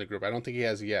capture in the group. I don't think he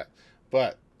has yet,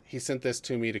 but he sent this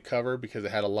to me to cover because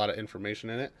it had a lot of information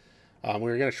in it. We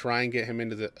were going to try and get him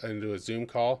into a Zoom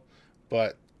call,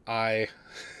 but I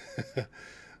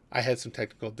had some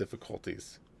technical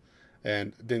difficulties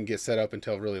and didn't get set up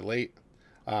until really late.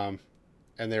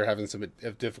 And they were having some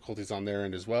difficulties on their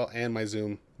end as well, and my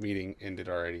Zoom meeting ended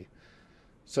already.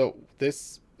 So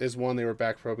this is one they were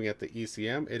back probing at the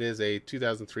ECM. It is a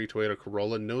 2003 Toyota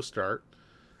Corolla, no start,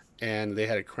 and they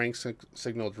had a crank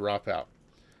signal dropout.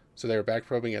 So they were back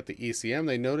probing at the ECM.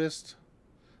 They noticed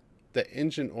the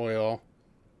engine oil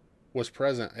was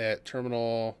present at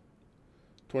terminal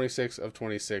 26 of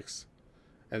 26.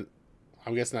 And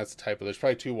I'm guessing that's the typo. There's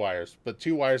probably two wires, but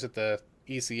two wires at the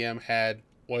ECM had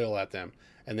oil at them,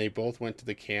 and they both went to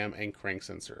the cam and crank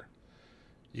sensor.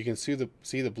 You can see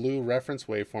the blue reference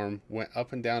waveform went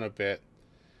up and down a bit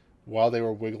while they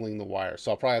were wiggling the wire.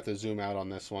 So I'll probably have to zoom out on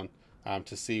this one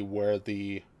to see where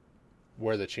the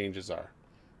changes are.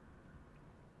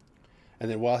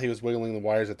 And then while he was wiggling the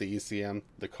wires at the ECM,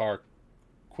 the car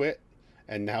quit,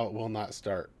 and now it will not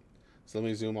start. So let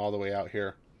me zoom all the way out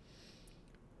here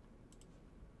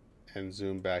and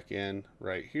zoom back in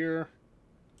right here.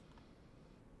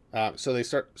 So they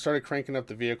started cranking up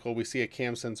the vehicle. We see a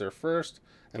cam sensor first,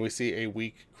 and we see a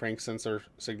weak crank sensor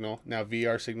signal. Now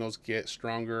VR signals get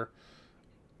stronger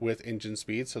with engine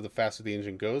speed, so the faster the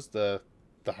engine goes, the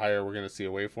higher we're going to see a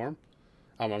waveform.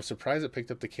 I'm surprised it picked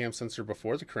up the cam sensor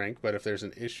before the crank, but if there's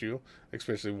an issue,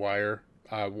 especially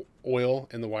oil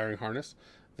in the wiring harness,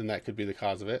 then that could be the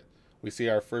cause of it. We see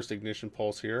our first ignition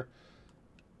pulse here.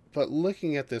 But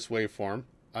looking at this waveform,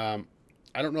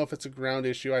 I don't know if it's a ground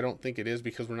issue. I don't think it is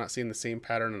because we're not seeing the same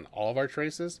pattern in all of our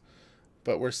traces,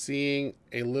 but we're seeing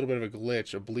a little bit of a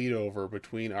glitch, a bleed over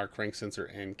between our crank sensor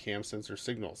and cam sensor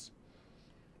signals.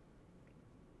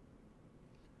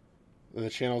 And the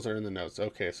channels are in the notes.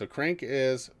 Okay, so crank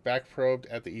is back probed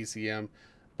at the ECM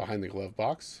behind the glove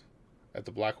box at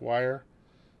the black wire.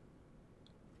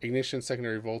 Ignition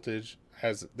secondary voltage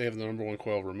they have the number one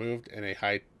coil removed and a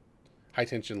high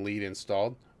tension lead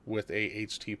installed with a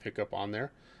HT pickup on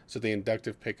there. So the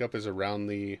inductive pickup is around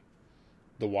the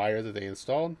wire that they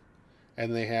installed.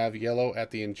 And they have yellow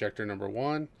at the injector number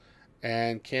 1,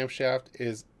 and camshaft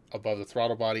is above the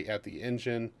throttle body at the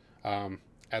engine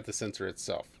at the sensor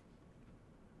itself.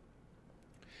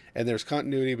 And there's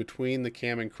continuity between the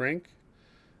cam and crank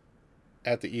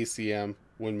at the ECM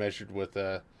when measured with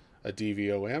a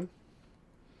DVOM.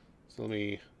 So let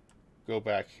me go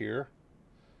back here.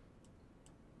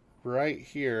 Right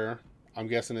here, I'm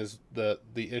guessing is the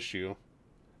issue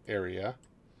area.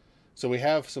 So we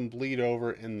have some bleed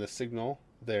over in the signal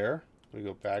there. We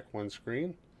go back one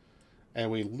screen, and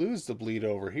we lose the bleed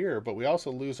over here, but we also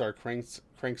lose our crank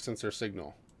sensor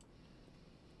signal.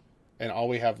 And all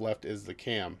we have left is the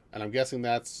cam. And I'm guessing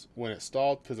that's when it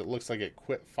stalled because it looks like it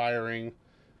quit firing.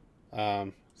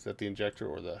 Is that the injector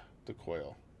or the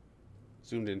coil?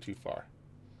 Zoomed in too far.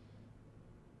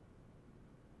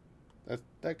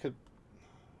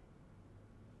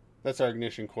 That's our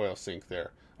ignition coil sync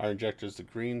there. Our injector is the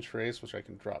green trace, which I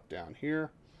can drop down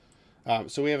here.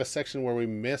 So we have a section where we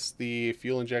miss the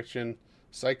fuel injection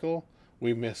cycle.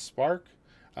 We miss spark.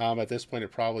 At this point,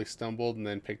 it probably stumbled and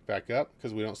then picked back up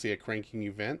because we don't see a cranking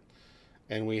event.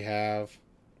 And we have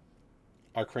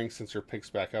our crank sensor picks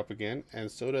back up again,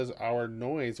 and so does our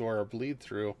noise or our bleed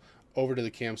through over to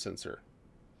the cam sensor.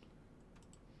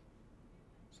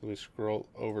 So let me scroll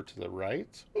over to the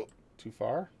right. Oh, too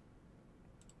far.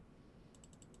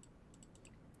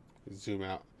 Zoom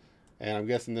out. And I'm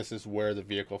guessing this is where the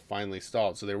vehicle finally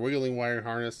stalled. So they're wiggling wiring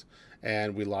harness,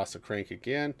 and we lost the crank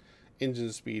again.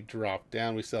 Engine speed dropped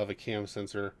down. We still have a cam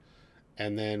sensor.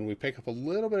 And then we pick up a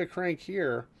little bit of crank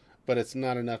here, but it's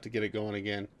not enough to get it going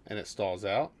again, and it stalls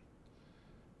out.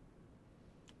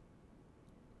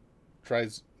 Try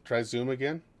zoom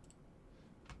again.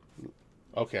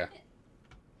 Okay.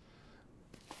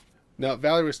 Now,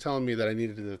 Valerie was telling me that I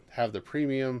needed to have the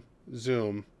premium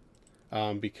zoom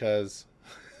because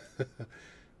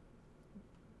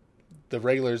the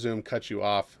regular zoom cuts you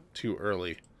off too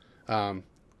early.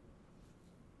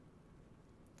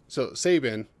 So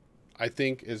Sabin, I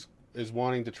think, is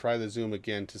wanting to try the zoom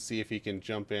again to see if he can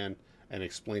jump in and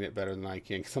explain it better than I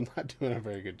can, because I'm not doing a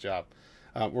very good job.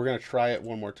 We're going to try it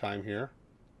one more time here.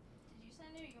 Did you send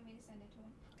it, or you want me to send it to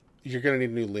him? You're going to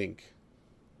need a new link.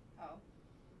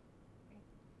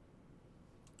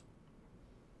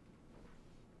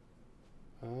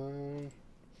 Oh.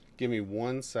 Give me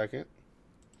 1 second,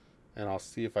 and I'll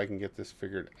see if I can get this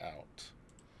figured out.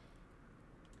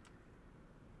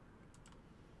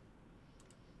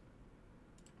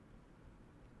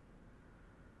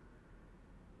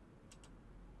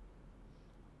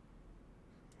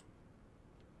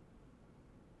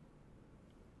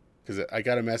 Because I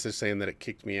got a message saying that it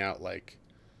kicked me out like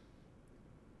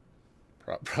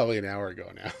probably an hour ago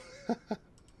now.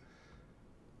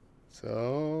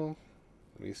 So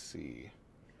let me see.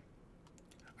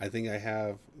 I think I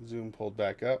have Zoom pulled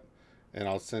back up, and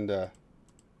I'll send a...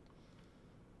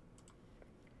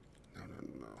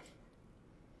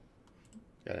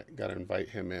 No. Gotta invite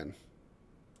him in.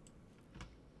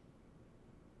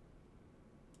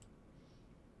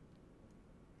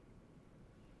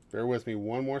 Bear with me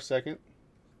one more second.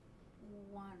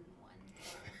 One.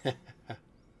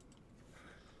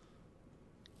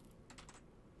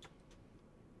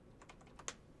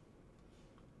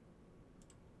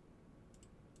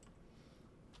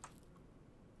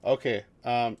 Okay.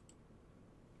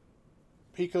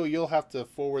 Pico, you'll have to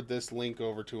forward this link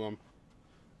over to him,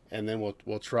 and then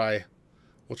we'll try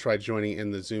joining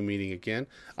in the Zoom meeting again.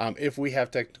 If we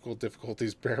have technical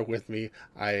difficulties, bear with me.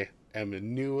 I am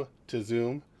new to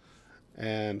Zoom,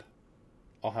 and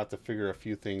I'll have to figure a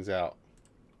few things out.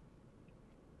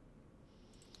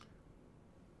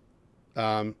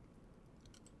 That's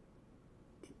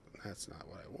not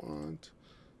what I want.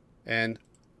 And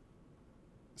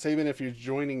Sabin, if you're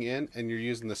joining in and you're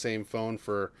using the same phone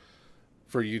for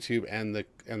YouTube and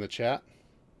the chat,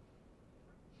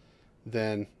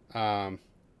 then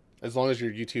as long as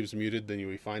your YouTube's muted, then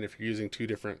you'll be fine. If you're using two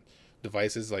different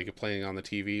devices, like you're playing on the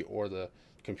TV or the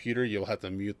computer, you'll have to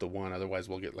mute the one. Otherwise,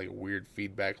 we'll get like a weird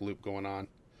feedback loop going on.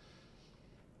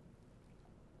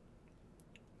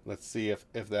 Let's see if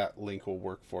that link will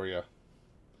work for you.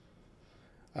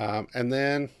 And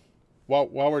then while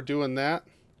we're doing that,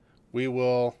 we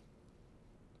will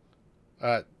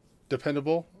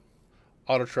Dependable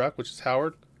Auto Truck, which is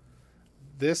Howard.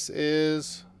 This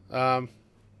is yeah,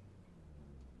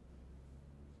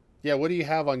 what do you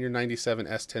have on your 97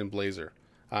 S10 Blazer?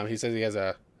 He says he has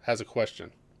a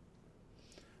question.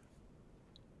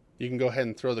 You can go ahead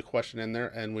and throw the question in there,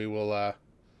 and we'll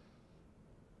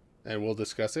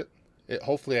discuss it.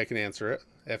 Hopefully I can answer it.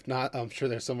 If not, I'm sure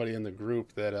there's somebody in the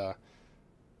group that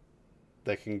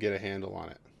can get a handle on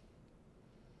it.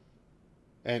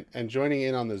 And joining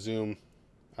in on the Zoom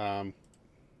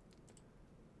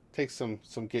takes some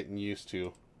getting used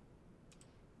to.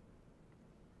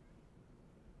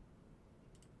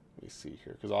 Let me see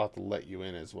here, because I'll have to let you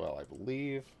in as well, I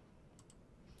believe,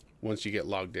 once you get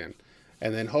logged in.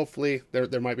 And then hopefully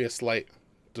there might be a slight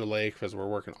delay because we're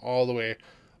working all the way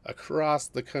across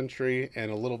the country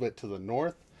and a little bit to the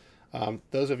north.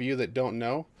 Those of you that don't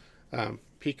know,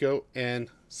 Pico and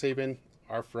Sabin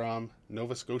are from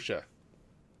Nova Scotia.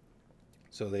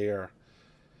 So they are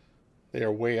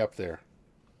way up there.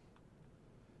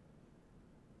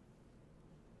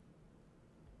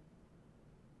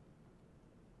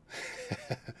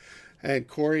 And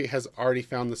Corey has already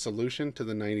found the solution to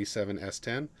the 97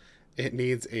 S10. It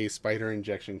needs a spider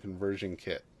injection conversion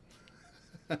kit.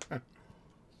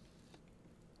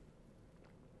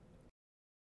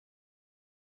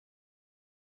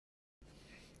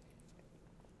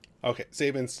 Okay,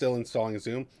 Sabin's still installing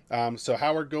Zoom. So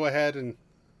Howard, go ahead and...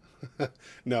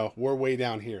 No, we're way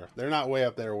down here. They're not way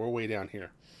up there. We're way down here.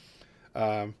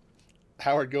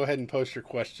 Howard, go ahead and post your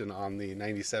question on the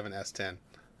 97 S10.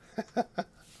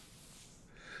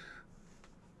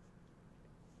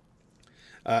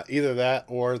 Either that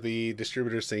or the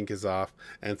distributor sync is off,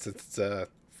 and since it's a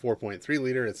 4.3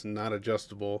 liter, it's not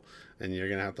adjustable, and you're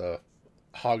gonna have to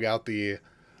hog out the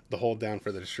hold down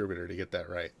for the distributor to get that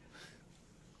right.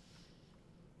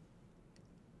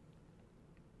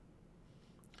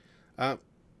 Uh,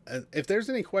 if there's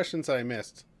any questions I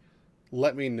missed,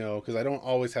 let me know, because I don't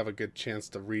always have a good chance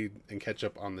to read and catch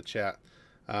up on the chat.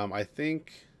 I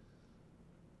think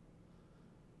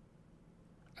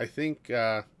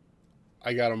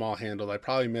I got them all handled. I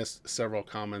probably missed several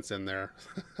comments in there.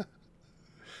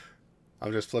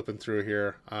 I'm just flipping through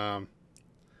here.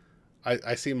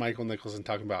 I see Michael Nicholson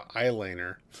talking about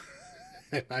eyeliner.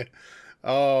 And I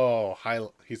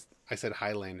said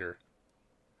Highlander,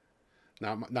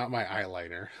 not my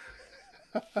eyeliner.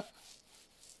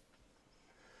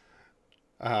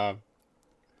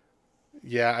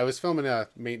 Yeah, I was filming a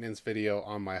maintenance video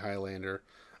on my Highlander.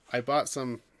 I bought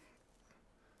some.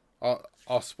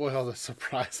 I'll spoil the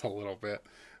surprise a little bit.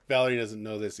 Valerie doesn't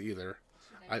know this either.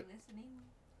 Should I be listening?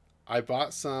 I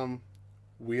bought some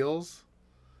wheels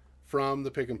from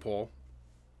the pick and pull.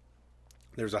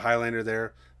 There's a Highlander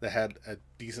there that had a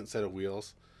decent set of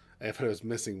wheels, but it was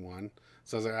missing one.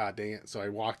 So I was like, ah, dang it. So I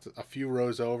walked a few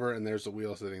rows over, and there's the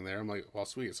wheel sitting there. I'm like, well,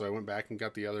 sweet. So I went back and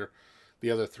got the other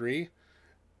three,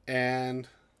 and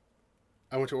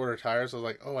I went to order tires. I was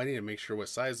like, oh, I need to make sure what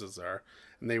sizes are.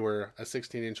 And they were a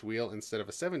 16-inch wheel instead of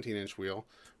a 17-inch wheel,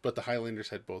 but the Highlanders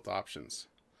had both options.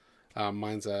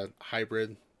 Mine's a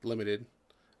hybrid limited,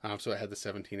 so it had the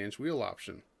 17-inch wheel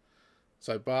option.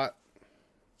 So I bought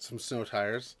some snow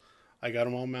tires. I got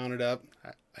them all mounted up.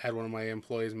 I had one of my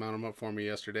employees mount them up for me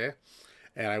yesterday,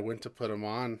 and I went to put them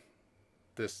on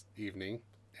this evening,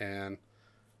 and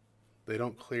they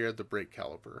don't clear the brake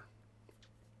caliper.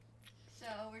 So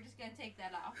we're just gonna take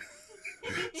that off.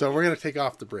 So we're gonna take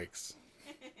off the brakes.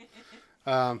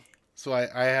 So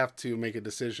I have to make a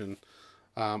decision.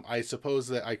 I suppose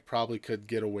that I probably could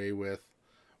get away with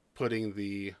putting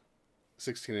the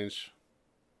 16-inch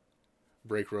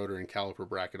brake rotor and caliper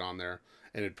bracket on there,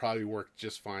 and it'd probably work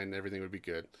just fine. Everything would be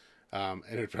good, and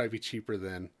it'd probably be cheaper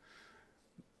than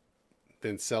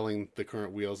selling the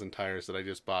current wheels and tires that I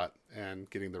just bought and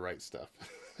getting the right stuff.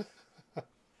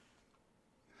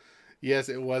 Yes,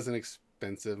 it was an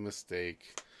expensive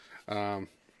mistake.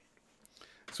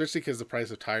 Especially because the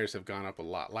price of tires have gone up a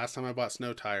lot. Last time I bought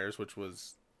snow tires, which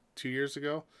was 2 years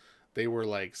ago, they were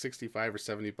like 65 or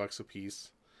 70 bucks a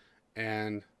piece.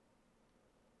 And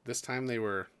this time they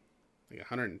were like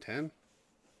 110.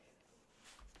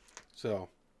 So,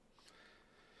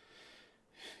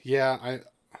 yeah,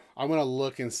 I'm going to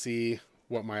look and see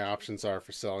what my options are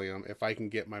for selling them. If I can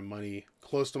get my money,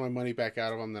 close to my money back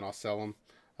out of them, then I'll sell them.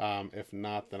 If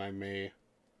not, then I may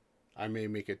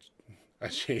make a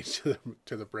change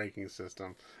to the braking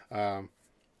system.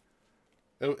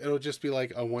 It'll just be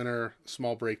like a winter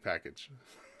small brake package.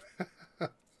 The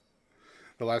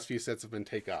last few sets have been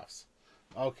takeoffs.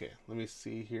 Okay, let me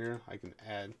see here. I can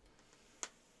add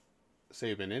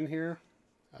Saban in here.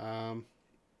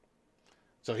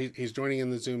 So he's joining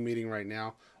in the Zoom meeting right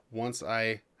now. Once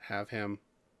I have him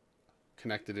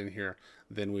connected in here,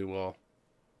 then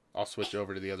I'll switch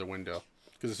over to the other window.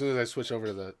 Because as soon as I switch over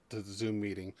to the Zoom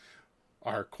meeting,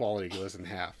 our quality goes in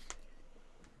half.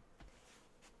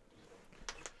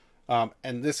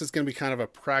 And this is going to be kind of a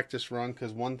practice run,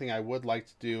 because one thing I would like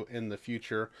to do in the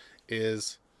future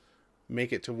is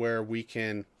make it to where we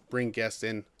can bring guests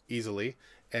in easily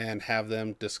and have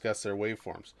them discuss their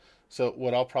waveforms. So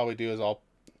what I'll probably do is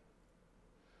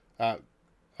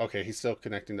okay, he's still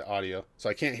connecting to audio, so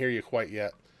I can't hear you quite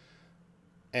yet.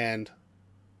 And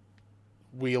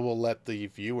we will let the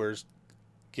viewers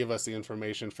give us the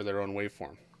information for their own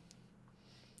waveform.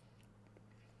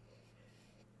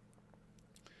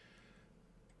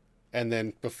 And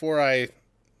then before I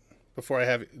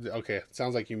have, okay, it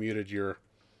sounds like you muted your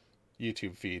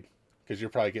YouTube feed, because you're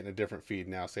probably getting a different feed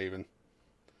now, Saban.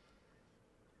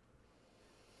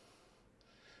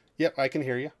 Yep, I can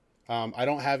hear you. I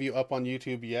don't have you up on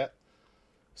YouTube yet,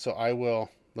 so I will.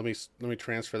 Let me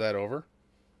transfer that over.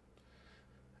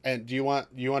 And do you want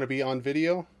to be on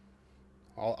video?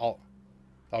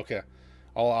 Okay.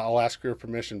 I'll ask your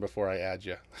permission before I add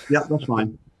you. Yeah, that's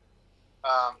fine.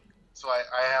 So I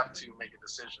have to make a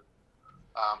decision.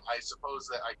 I suppose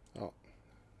that oh,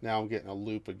 now I'm getting a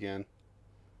loop again.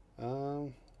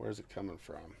 Where's it coming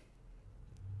from?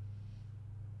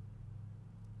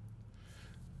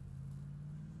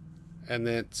 And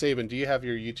then, Saban, do you have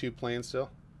your YouTube playing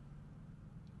still?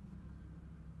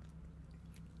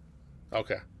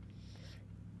 Okay.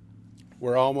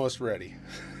 We're almost ready.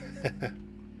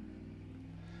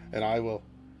 And I will.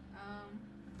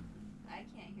 I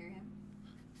can't hear him.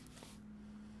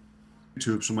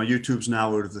 YouTube, so my YouTube's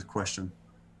now out of the question.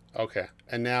 Okay.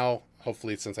 And now,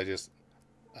 hopefully, since I just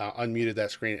unmuted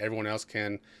that screen, everyone else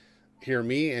can hear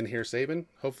me and hear Saban,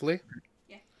 hopefully.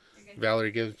 Yeah, you're good.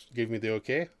 Valerie give me the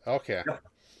okay. Okay. Yep.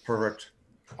 Perfect.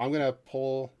 I'm going to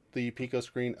pull the Pico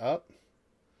screen up.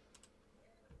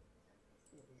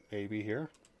 Maybe here.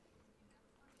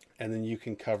 And then you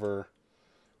can cover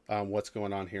what's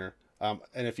going on here.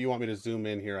 And if you want me to zoom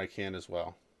in here, I can as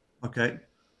well. Okay.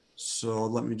 So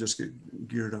let me just get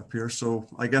geared up here. So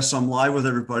I guess I'm live with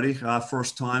everybody,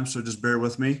 first time, so just bear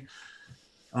with me.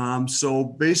 So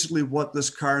basically what this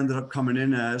car ended up coming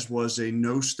in as was a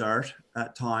no start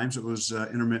at times. It was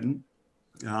intermittent.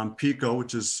 Pico,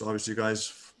 which is obviously you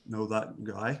guys know that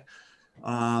guy.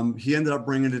 He ended up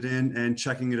bringing it in and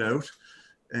checking it out.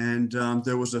 And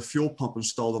there was a fuel pump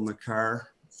installed on the car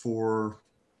for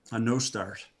a no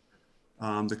start.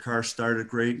 The car started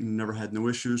great and never had no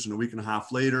issues. And a week and a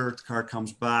half later, the car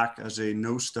comes back as a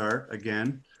no start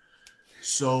again.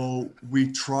 So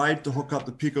we tried to hook up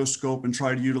the Pico scope and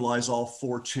try to utilize all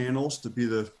 4 channels to be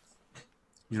the,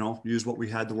 use what we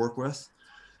had to work with.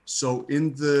 So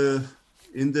in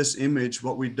this image,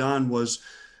 what we done was,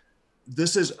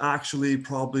 this is actually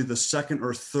probably the 2nd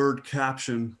or 3rd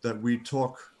caption that we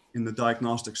took in the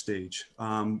diagnostic stage.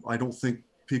 I don't think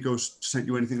Pico sent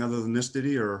you anything other than this, did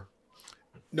he? Or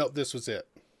no, this was it.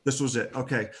 This was it.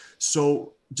 Okay.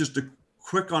 So just a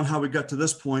quick on how we got to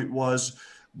this point was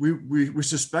we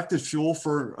suspected fuel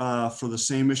for the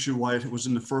same issue why it was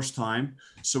in the first time.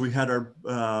 So we had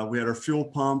our fuel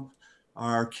pump,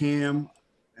 our cam,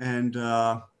 and we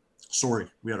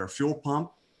had our fuel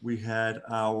pump. We had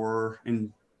our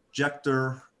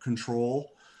injector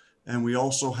control, and we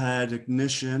also had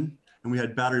ignition, and we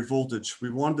had battery voltage. We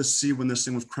wanted to see when this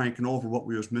thing was cranking over what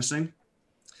we was missing.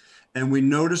 And we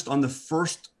noticed on the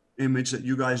first image that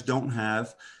you guys don't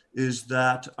have is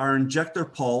that our injector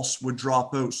pulse would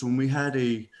drop out. So when we had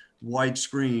a wide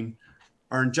screen,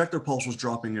 our injector pulse was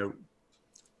dropping out.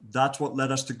 That's what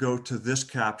led us to go to this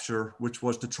capture, which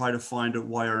was to try to find out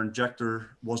why our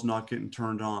injector was not getting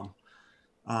turned on.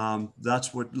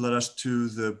 That's what led us to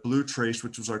the blue trace,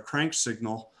 which was our crank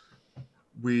signal.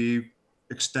 We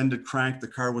extended crank, the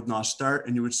car would not start,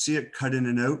 and you would see it cut in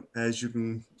and out as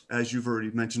you've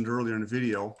already mentioned earlier in the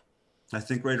video. I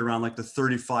think right around like the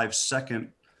 35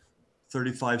 second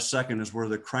is where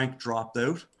the crank dropped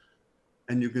out.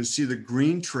 And you can see the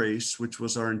green trace, which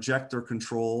was our injector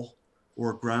control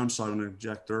or ground side on the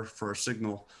injector for our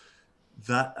signal.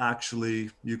 That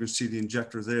actually, you can see the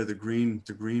injector there, the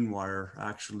green wire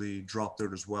actually dropped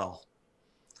out as well.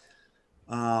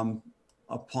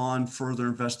 Upon further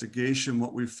investigation,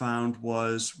 what we found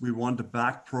was we wanted to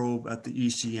back probe at the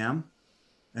ECM.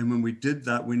 And when we did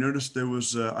that, we noticed there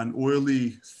was an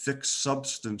oily, thick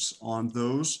substance on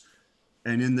those.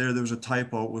 And in there was a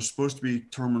typo. It was supposed to be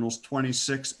terminals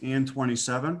 26 and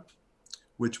 27,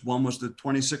 which one was the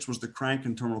 26 was the crank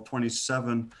and terminal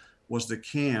 27 was the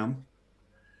cam.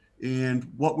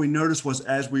 And what we noticed was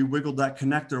as we wiggled that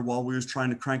connector while we was trying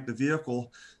to crank the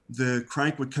vehicle, the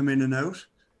crank would come in and out,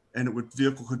 and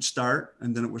vehicle could start,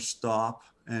 and then it would stop,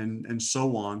 and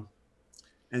so on.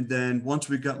 And then once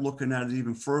we got looking at it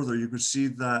even further, you could see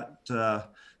that the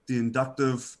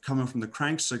inductive coming from the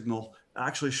crank signal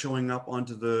actually showing up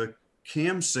onto the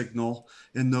cam signal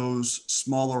in those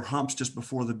smaller humps just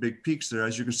before the big peaks there.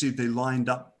 As you can see, they lined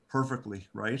up perfectly,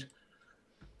 right?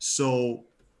 So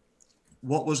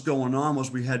what was going on was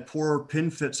we had poor pin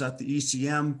fits at the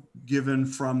ECM given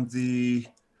from the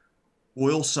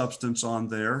oil substance on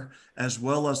there, as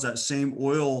well as that same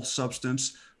oil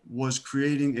substance was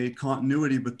creating a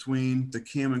continuity between the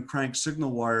cam and crank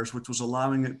signal wires, which was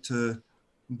allowing it to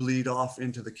bleed off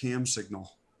into the cam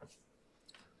signal.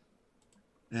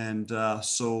 And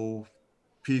so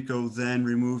Pico then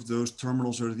removed those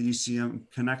terminals out of the ECM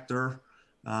connector,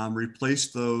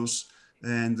 replaced those,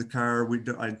 and the car,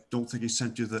 I don't think he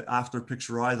sent you the after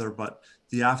picture either, but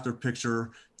the after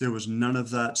picture, there was none of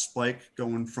that spike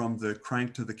going from the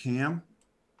crank to the cam,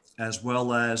 as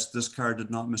well as this car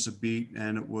did not miss a beat,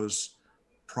 and it was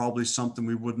probably something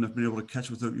we wouldn't have been able to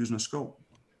catch without using a scope.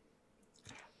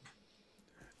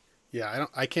 Yeah,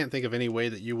 I can't think of any way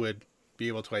that you would be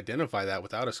able to identify that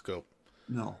without a scope.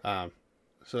 No.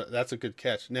 So that's a good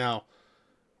catch. Now,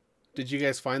 did you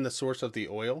guys find the source of the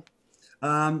oil?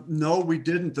 No, we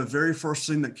didn't. The very first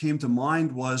thing that came to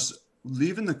mind was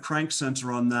leaving the crank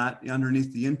sensor on that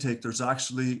underneath the intake. There's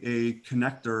actually a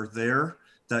connector there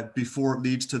that before it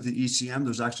leads to the ECM,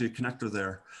 there's actually a connector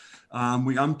there.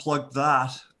 We unplugged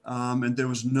that and there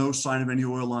was no sign of any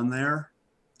oil on there,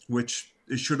 which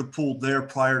it should have pulled there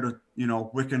prior to, you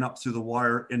know, wicking up through the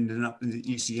wire and ended up in the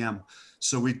ECM.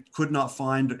 So we could not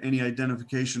find any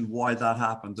identification why that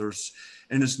happened.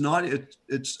 And it's not,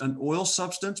 it's an oil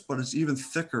substance, but it's even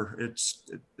thicker.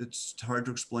 It's hard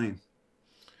to explain.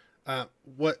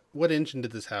 What engine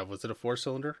did this have? Was it a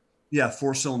 4-cylinder? Yeah,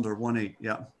 4-cylinder, 1.8.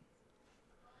 Yeah.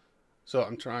 So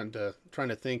I'm trying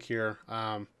to think here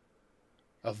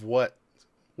of what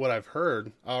I've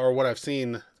heard or what I've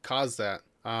seen cause that.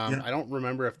 Yeah. I don't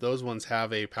remember if those ones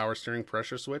have a power steering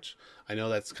pressure switch. I know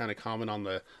that's kind of common on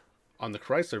the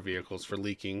Chrysler vehicles for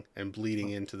leaking and bleeding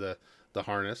into the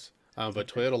harness. But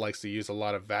Toyota likes to use a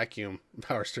lot of vacuum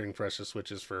power steering pressure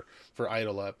switches for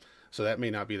idle up. So that may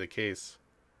not be the case.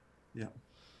 Yeah.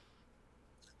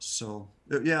 So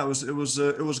yeah, it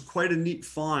was quite a neat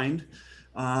find.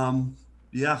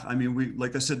 Yeah, I mean,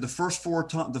 like I said, the first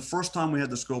time we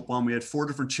had the scope on, we had 4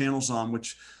 different channels on,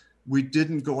 which we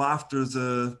didn't go after.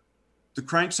 The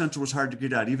crank sensor was hard to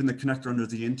get at, even the connector under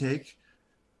the intake,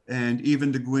 and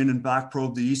even to go in and back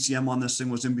probe the ECM on this thing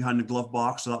was in behind the glove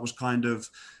box. So that was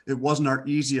it wasn't our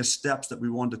easiest steps that we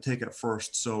wanted to take at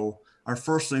first. So our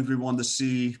first things, we wanted to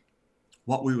see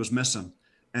what we was missing.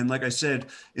 And like I said,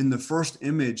 in the first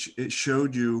image, it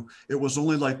showed you, it was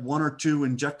only like 1 or 2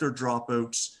 injector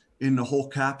dropouts in the whole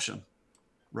caption,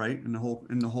 right? In the whole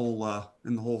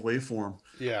waveform.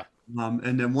 Yeah.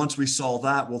 And then once we saw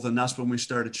that, well, then that's when we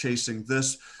started chasing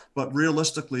this. But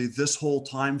realistically, this whole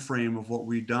time frame of what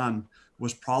we done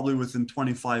was probably within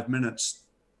 25 minutes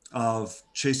of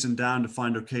chasing down to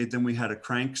find, okay, then we had a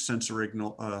crank sensor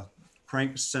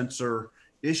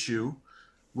issue,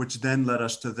 which then led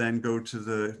us to then go to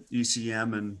the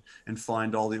ECM and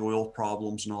find all the oil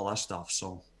problems and all that stuff.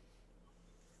 So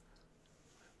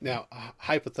now,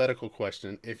 hypothetical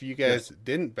question: if you guys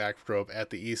didn't back probe at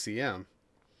the ECM,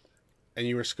 and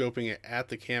you were scoping it at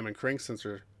the cam and crank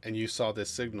sensor, and you saw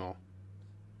this signal,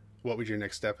 what would your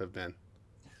next step have been?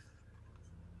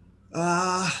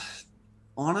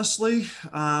 Honestly,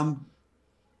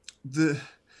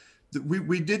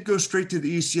 we did go straight to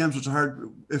the ECMs, which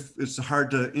it's hard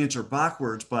to answer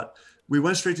backwards, but we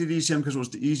went straight to the ECM because it was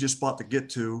the easiest spot to get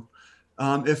to.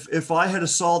 If I had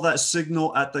saw that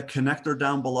signal at the connector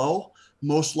down below,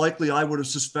 most likely I would have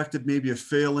suspected maybe a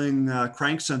failing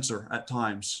crank sensor at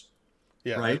times.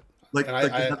 Yeah, right.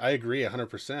 I agree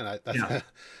 100%. That's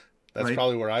right?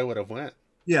 Probably where I would have went.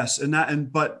 Yes, and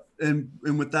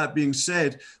with that being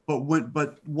said, but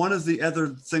one of the other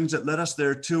things that led us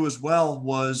there too as well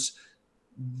was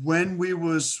when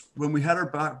we had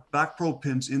our back probe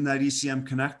pins in that ECM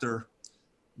connector.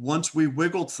 Once we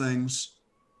wiggled things,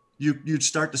 you'd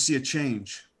start to see a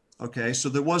change. Okay, so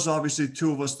there was obviously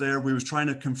 2 of us there. We was trying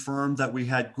to confirm that we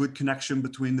had good connection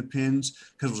between the pins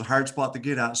because it was a hard spot to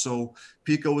get at. So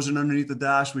Pico was in underneath the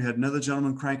dash. We had another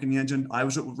gentleman cranking the engine. I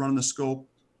was running the scope,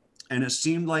 and it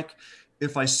seemed like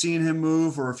if I seen him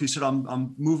move, or if he said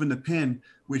I'm moving the pin,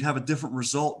 we'd have a different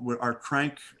result where our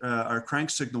crank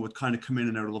signal would kind of come in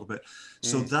and out a little bit.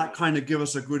 So that kind of give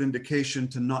us a good indication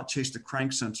to not chase the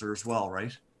crank sensor as well,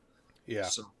 right? Yeah.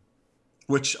 So,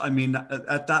 which, I mean,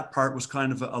 at that part was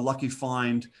kind of a lucky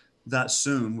find that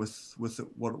soon with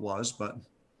what it was, but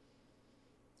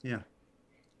yeah.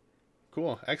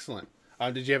 Cool. Excellent.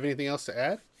 Did you have anything else to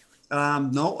add?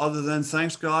 No, other than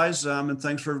thanks, guys. And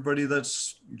thanks for everybody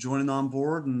that's joining on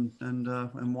board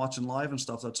and watching live and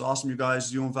stuff. That's awesome. You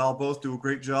guys, you and Val both do a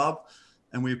great job,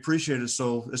 and we appreciate it.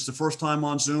 So it's the first time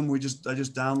on Zoom. I just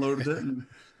downloaded it, and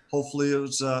hopefully it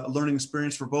was a learning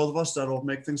experience for both of us that'll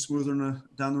make things smoother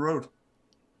down the road.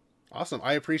 Awesome.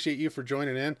 I appreciate you for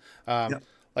joining in.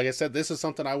 Like I said, this is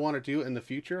something I want to do in the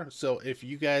future. So if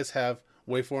you guys have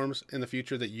waveforms in the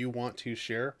future that you want to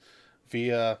share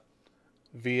via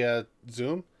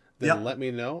Zoom, then let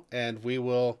me know, and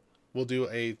we'll do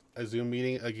a Zoom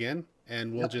meeting again,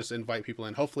 and we'll just invite people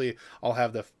in. Hopefully I'll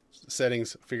have the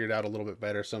settings figured out a little bit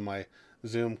better so my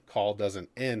Zoom call doesn't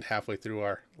end halfway through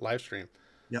our live stream.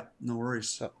 No worries.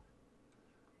 So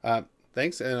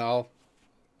thanks, and I'll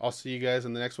see you guys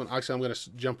in the next one. Actually, I'm going to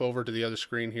jump over to the other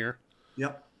screen here.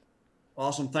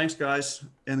 Awesome. Thanks, guys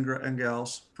and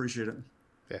gals. Appreciate it.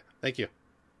 Yeah, thank you.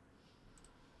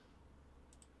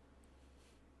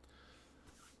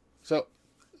 So,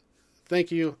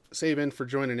 thank you, Sabin, for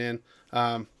joining in.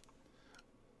 Like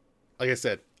I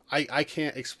said, I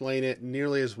can't explain it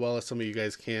nearly as well as some of you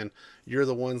guys can. You're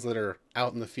the ones that are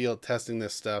out in the field testing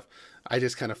this stuff. I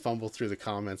just kind of fumble through the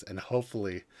comments, and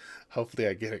hopefully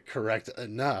I get it correct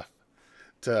enough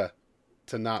to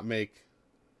not make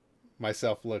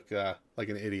myself look like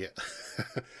an idiot.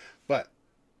 But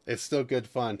it's still good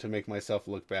fun to make myself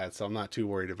look bad, so I'm not too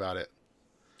worried about it.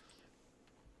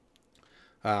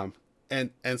 And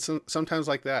sometimes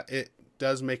like that, it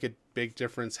does make a big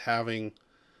difference having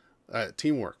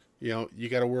teamwork. You know, you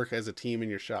got to work as a team in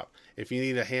your shop. If you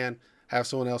need a hand, have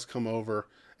someone else come over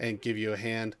and give you a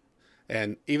hand.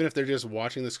 And even if they're just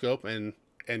watching the scope and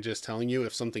just telling you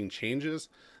if something changes,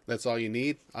 that's all you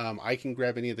need. I can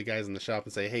grab any of the guys in the shop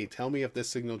and say, hey, tell me if this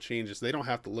signal changes. They don't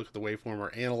have to look at the waveform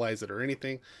or analyze it or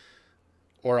anything.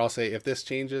 Or I'll say, if this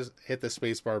changes, hit the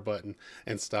spacebar button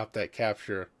and stop that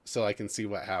capture so I can see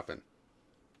what happened.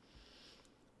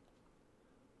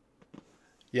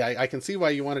 Yeah, I can see why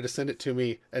you wanted to send it to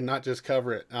me and not just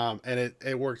cover it. And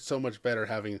it worked so much better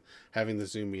having the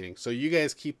Zoom meeting. So you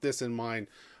guys keep this in mind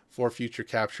for future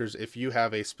captures. If you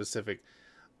have a specific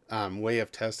way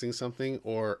of testing something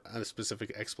or a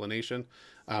specific explanation,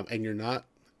 and you're not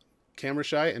camera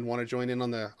shy and want to join in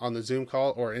on the Zoom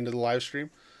call or into the live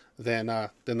stream, then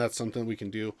that's something we can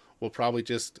do. We'll probably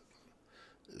just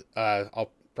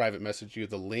I'll private message you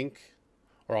the link,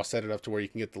 or I'll set it up to where you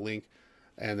can get the link,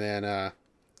 and then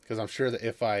because I'm sure that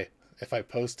if I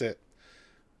post it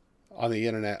on the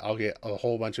internet, I'll get a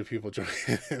whole bunch of people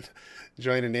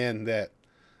joining in that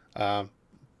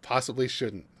possibly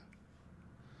shouldn't.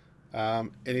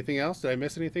 Anything else? Did I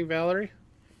miss anything, Valerie?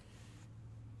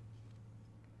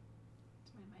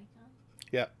 Is my mic on?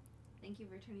 Yeah. Thank you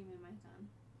for turning my mic on.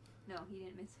 No, he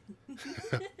didn't miss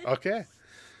it. Okay.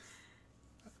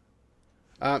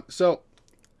 So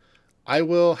I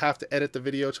will have to edit the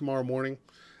video tomorrow morning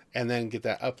and then get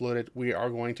that uploaded. We are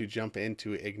going to jump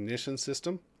into ignition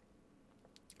system.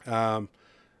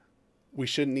 We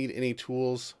shouldn't need any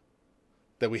tools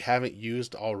that we haven't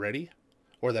used already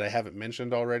or that I haven't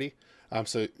mentioned already.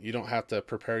 So you don't have to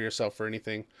prepare yourself for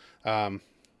anything. I'm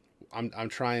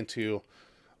trying to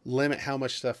limit how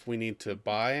much stuff we need to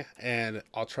buy, and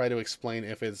I'll try to explain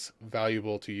if it's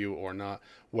valuable to you or not,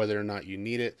 whether or not you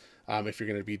need it, if you're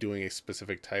going to be doing a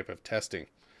specific type of testing.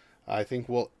 I think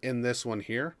we'll end this one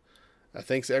here.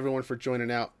 Thanks everyone for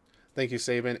joining out. Thank you,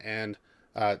 Sabin and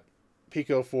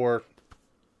Pico for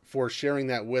sharing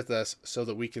that with us so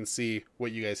that we can see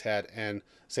what you guys had, and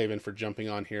Sabin for jumping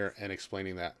on here and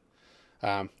explaining that.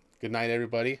 Good night,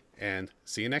 everybody, and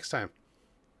see you next time.